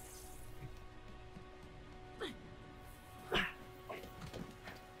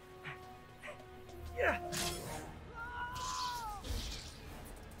 Yeah.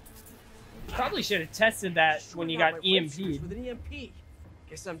 Probably should have tested that when you got EMP'd. With an EMP.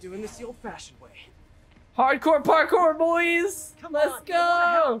 Guess I'm doing this the old-fashioned way. Hardcore parkour, boys! Come Let's on,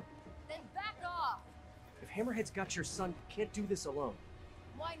 go! Then back off! If Hammerhead's got your son, you can't do this alone.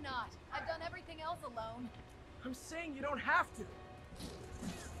 Why not? I've done everything else alone. I'm saying you don't have to.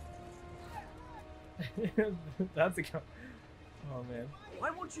 That's a go. Oh man. Why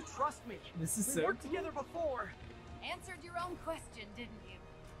won't you trust me? This is we so worked cool. together before. Answered your own question, didn't you?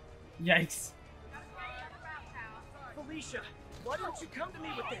 Yikes. Felicia, why don't you come to me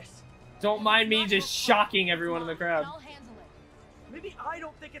with this? Don't mind me just shocking everyone in the crowd. I'll handle it. Maybe I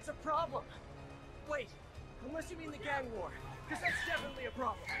don't think it's a problem. Wait, unless you mean the gang war, because that's definitely a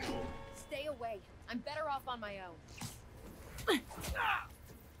problem. Stay away. I'm better off on my own.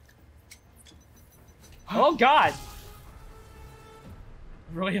 Oh god!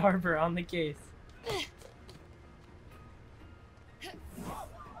 Roy Harper on the case.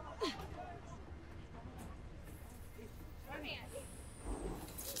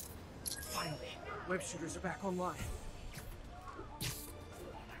 Finally, web shooters are back online.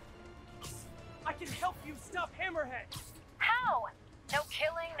 I can help you stop Hammerhead! How? No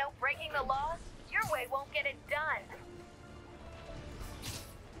killing, no breaking the law? Your way won't get it done.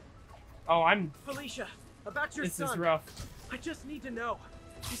 Oh, I'm... Felicia, about your This son. is rough. I just need to know.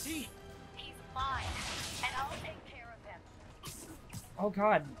 Is he? He's mine, and I'll take care of him. Oh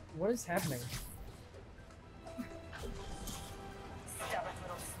god, what is happening? Stubborn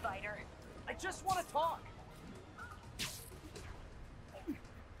little spider. I just want to talk.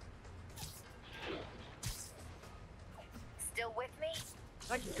 Still with me?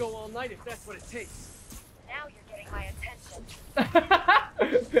 I could go all night if that's what it takes. Now you're getting my attention.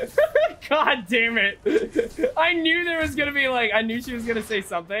 God damn it. I knew there was gonna be like, I knew she was gonna say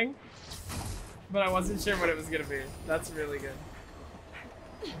something, but I wasn't sure what it was gonna be. That's really good.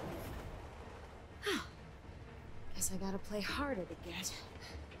 Guess I gotta play harder to get.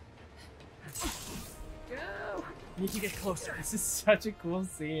 Go! Need to get closer. This is such a cool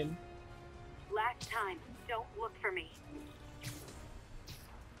scene. Last time, don't look for me.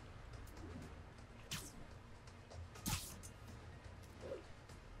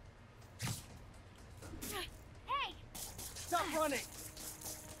 Hey! Stop running!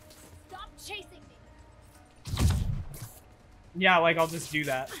 Stop chasing me! Yeah, like I'll just do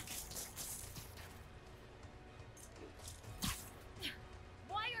that.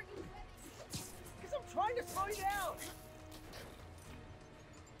 Why are you running? Because I'm trying to slow you down!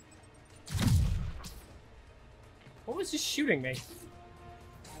 What was just shooting me?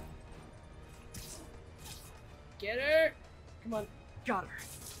 Get her! Come on. Got her.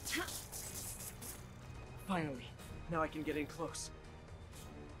 Finally. Now I can get in close.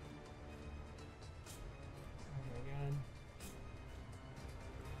 Oh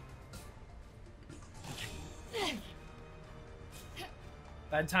my god.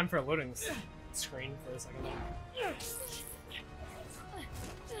 Bad time for a loading screen for a second.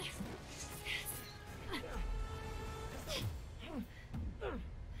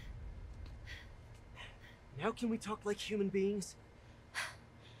 Now can we talk like human beings?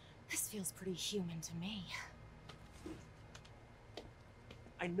 This feels pretty human to me.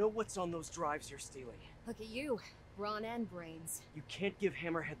 I know what's on those drives you're stealing. Look at you, brawn and brains. You can't give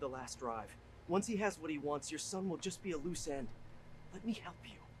Hammerhead the last drive. Once he has what he wants, your son will just be a loose end. Let me help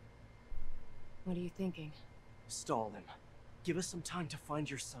you. What are you thinking? Stall him. Give us some time to find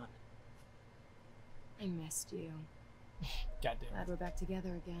your son. I missed you. Goddamn. Glad we're back together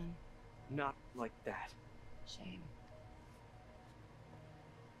again. Not like that. Shame.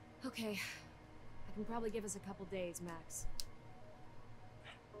 Okay. I can probably give us a couple days, max.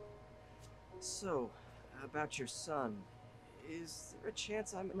 So, about your son, is there a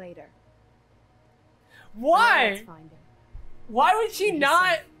chance I'm... Later. Why? Let's find him. Why would she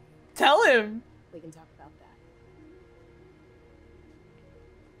not tell him? We can talk about that.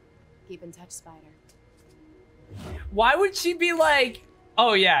 Keep in touch, Spider. Why would she be like,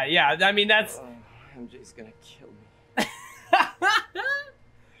 oh yeah, yeah, I mean that's... MJ's gonna kill me.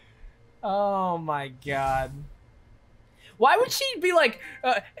 Oh my god. Why would she be like,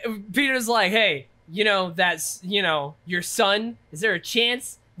 Peter's like, hey, you know, that's, you know, your son, is there a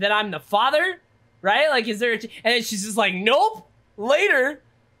chance that I'm the father? Right? Like, is there a and then she's just like, nope, later,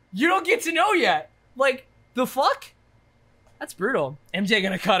 you don't get to know yet. Like, the fuck? That's brutal. MJ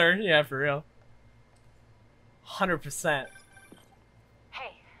gonna cut her, yeah, for real. 100%.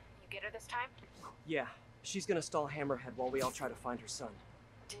 Hey, you get her this time? Yeah, she's gonna stall Hammerhead while we all try to find her son.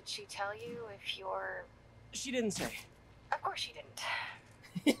 Did she tell you if you're... She didn't say. Of course she didn't.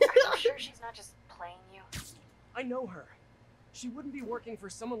 Are you sure she's not just playing you? I know her. She wouldn't be working for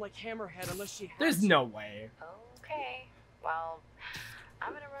someone like Hammerhead unless she had There's to. no way. Okay. Well,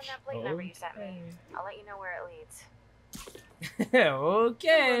 I'm gonna run that plate number you sent me. I'll let you know where it leads.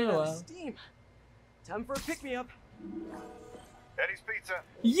 Okay, Running out of well. steam. Time for a pick-me-up. Eddie's Pizza.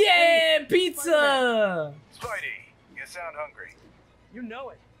 Yeah, pizza! Spidey, you sound hungry. You know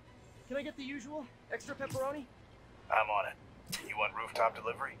it. Can I get the usual? Extra pepperoni? I'm on it. You want rooftop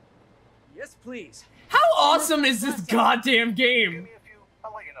delivery? Yes, please. How awesome is this goddamn game? Give me a few.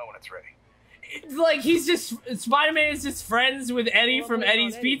 I'll let you know when it's ready. It's like he's just Spider-Man is just friends with Eddie from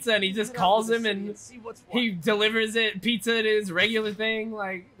Eddie's Pizza, and he just calls him and he delivers it pizza to his regular thing.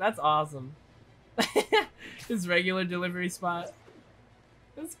 Like, that's awesome. His regular delivery spot.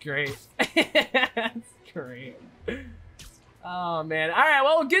 That's great. That's great. Oh man. All right.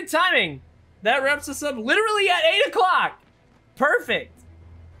 Well, good timing. That wraps us up literally at 8 o'clock. Perfect.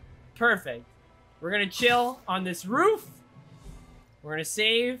 Perfect. We're gonna chill on this roof. We're gonna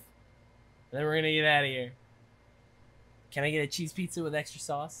save. And then we're gonna get out of here. Can I get a cheese pizza with extra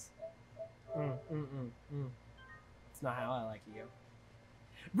sauce? It's not how I like it, yo.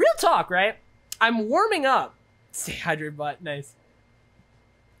 Real talk, right? I'm warming up. Stay hydrated, butt. Nice.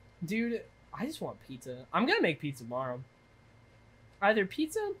 Dude, I just want pizza. I'm gonna make pizza tomorrow. Either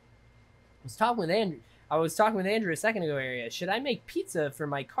pizza. I was talking with Andrew a second ago. Should I make pizza for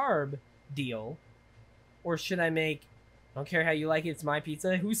my carb deal, or should I make? I don't care how you like it. It's my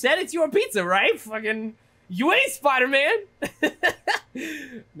pizza. Who said it's your pizza, right? Fucking, you ain't Spider-Man.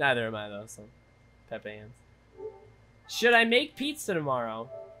 Neither am I though. So, Pepe hands. Should I make pizza tomorrow,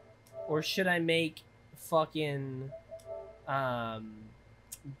 or should I make fucking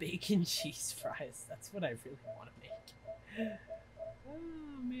bacon cheese fries? That's what I really want to make.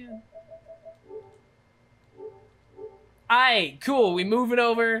 Oh man. Alright, cool. We moving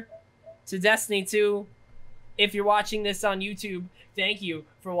over to Destiny 2. If you're watching this on YouTube, thank you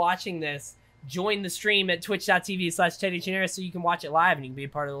for watching this. Join the stream at twitch.tv/TeddyChinaris so you can watch it live and you can be a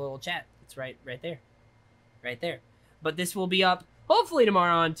part of the little chat. It's right there. Right there. But this will be up hopefully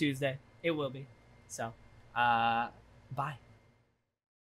tomorrow on Tuesday. It will be. So, bye.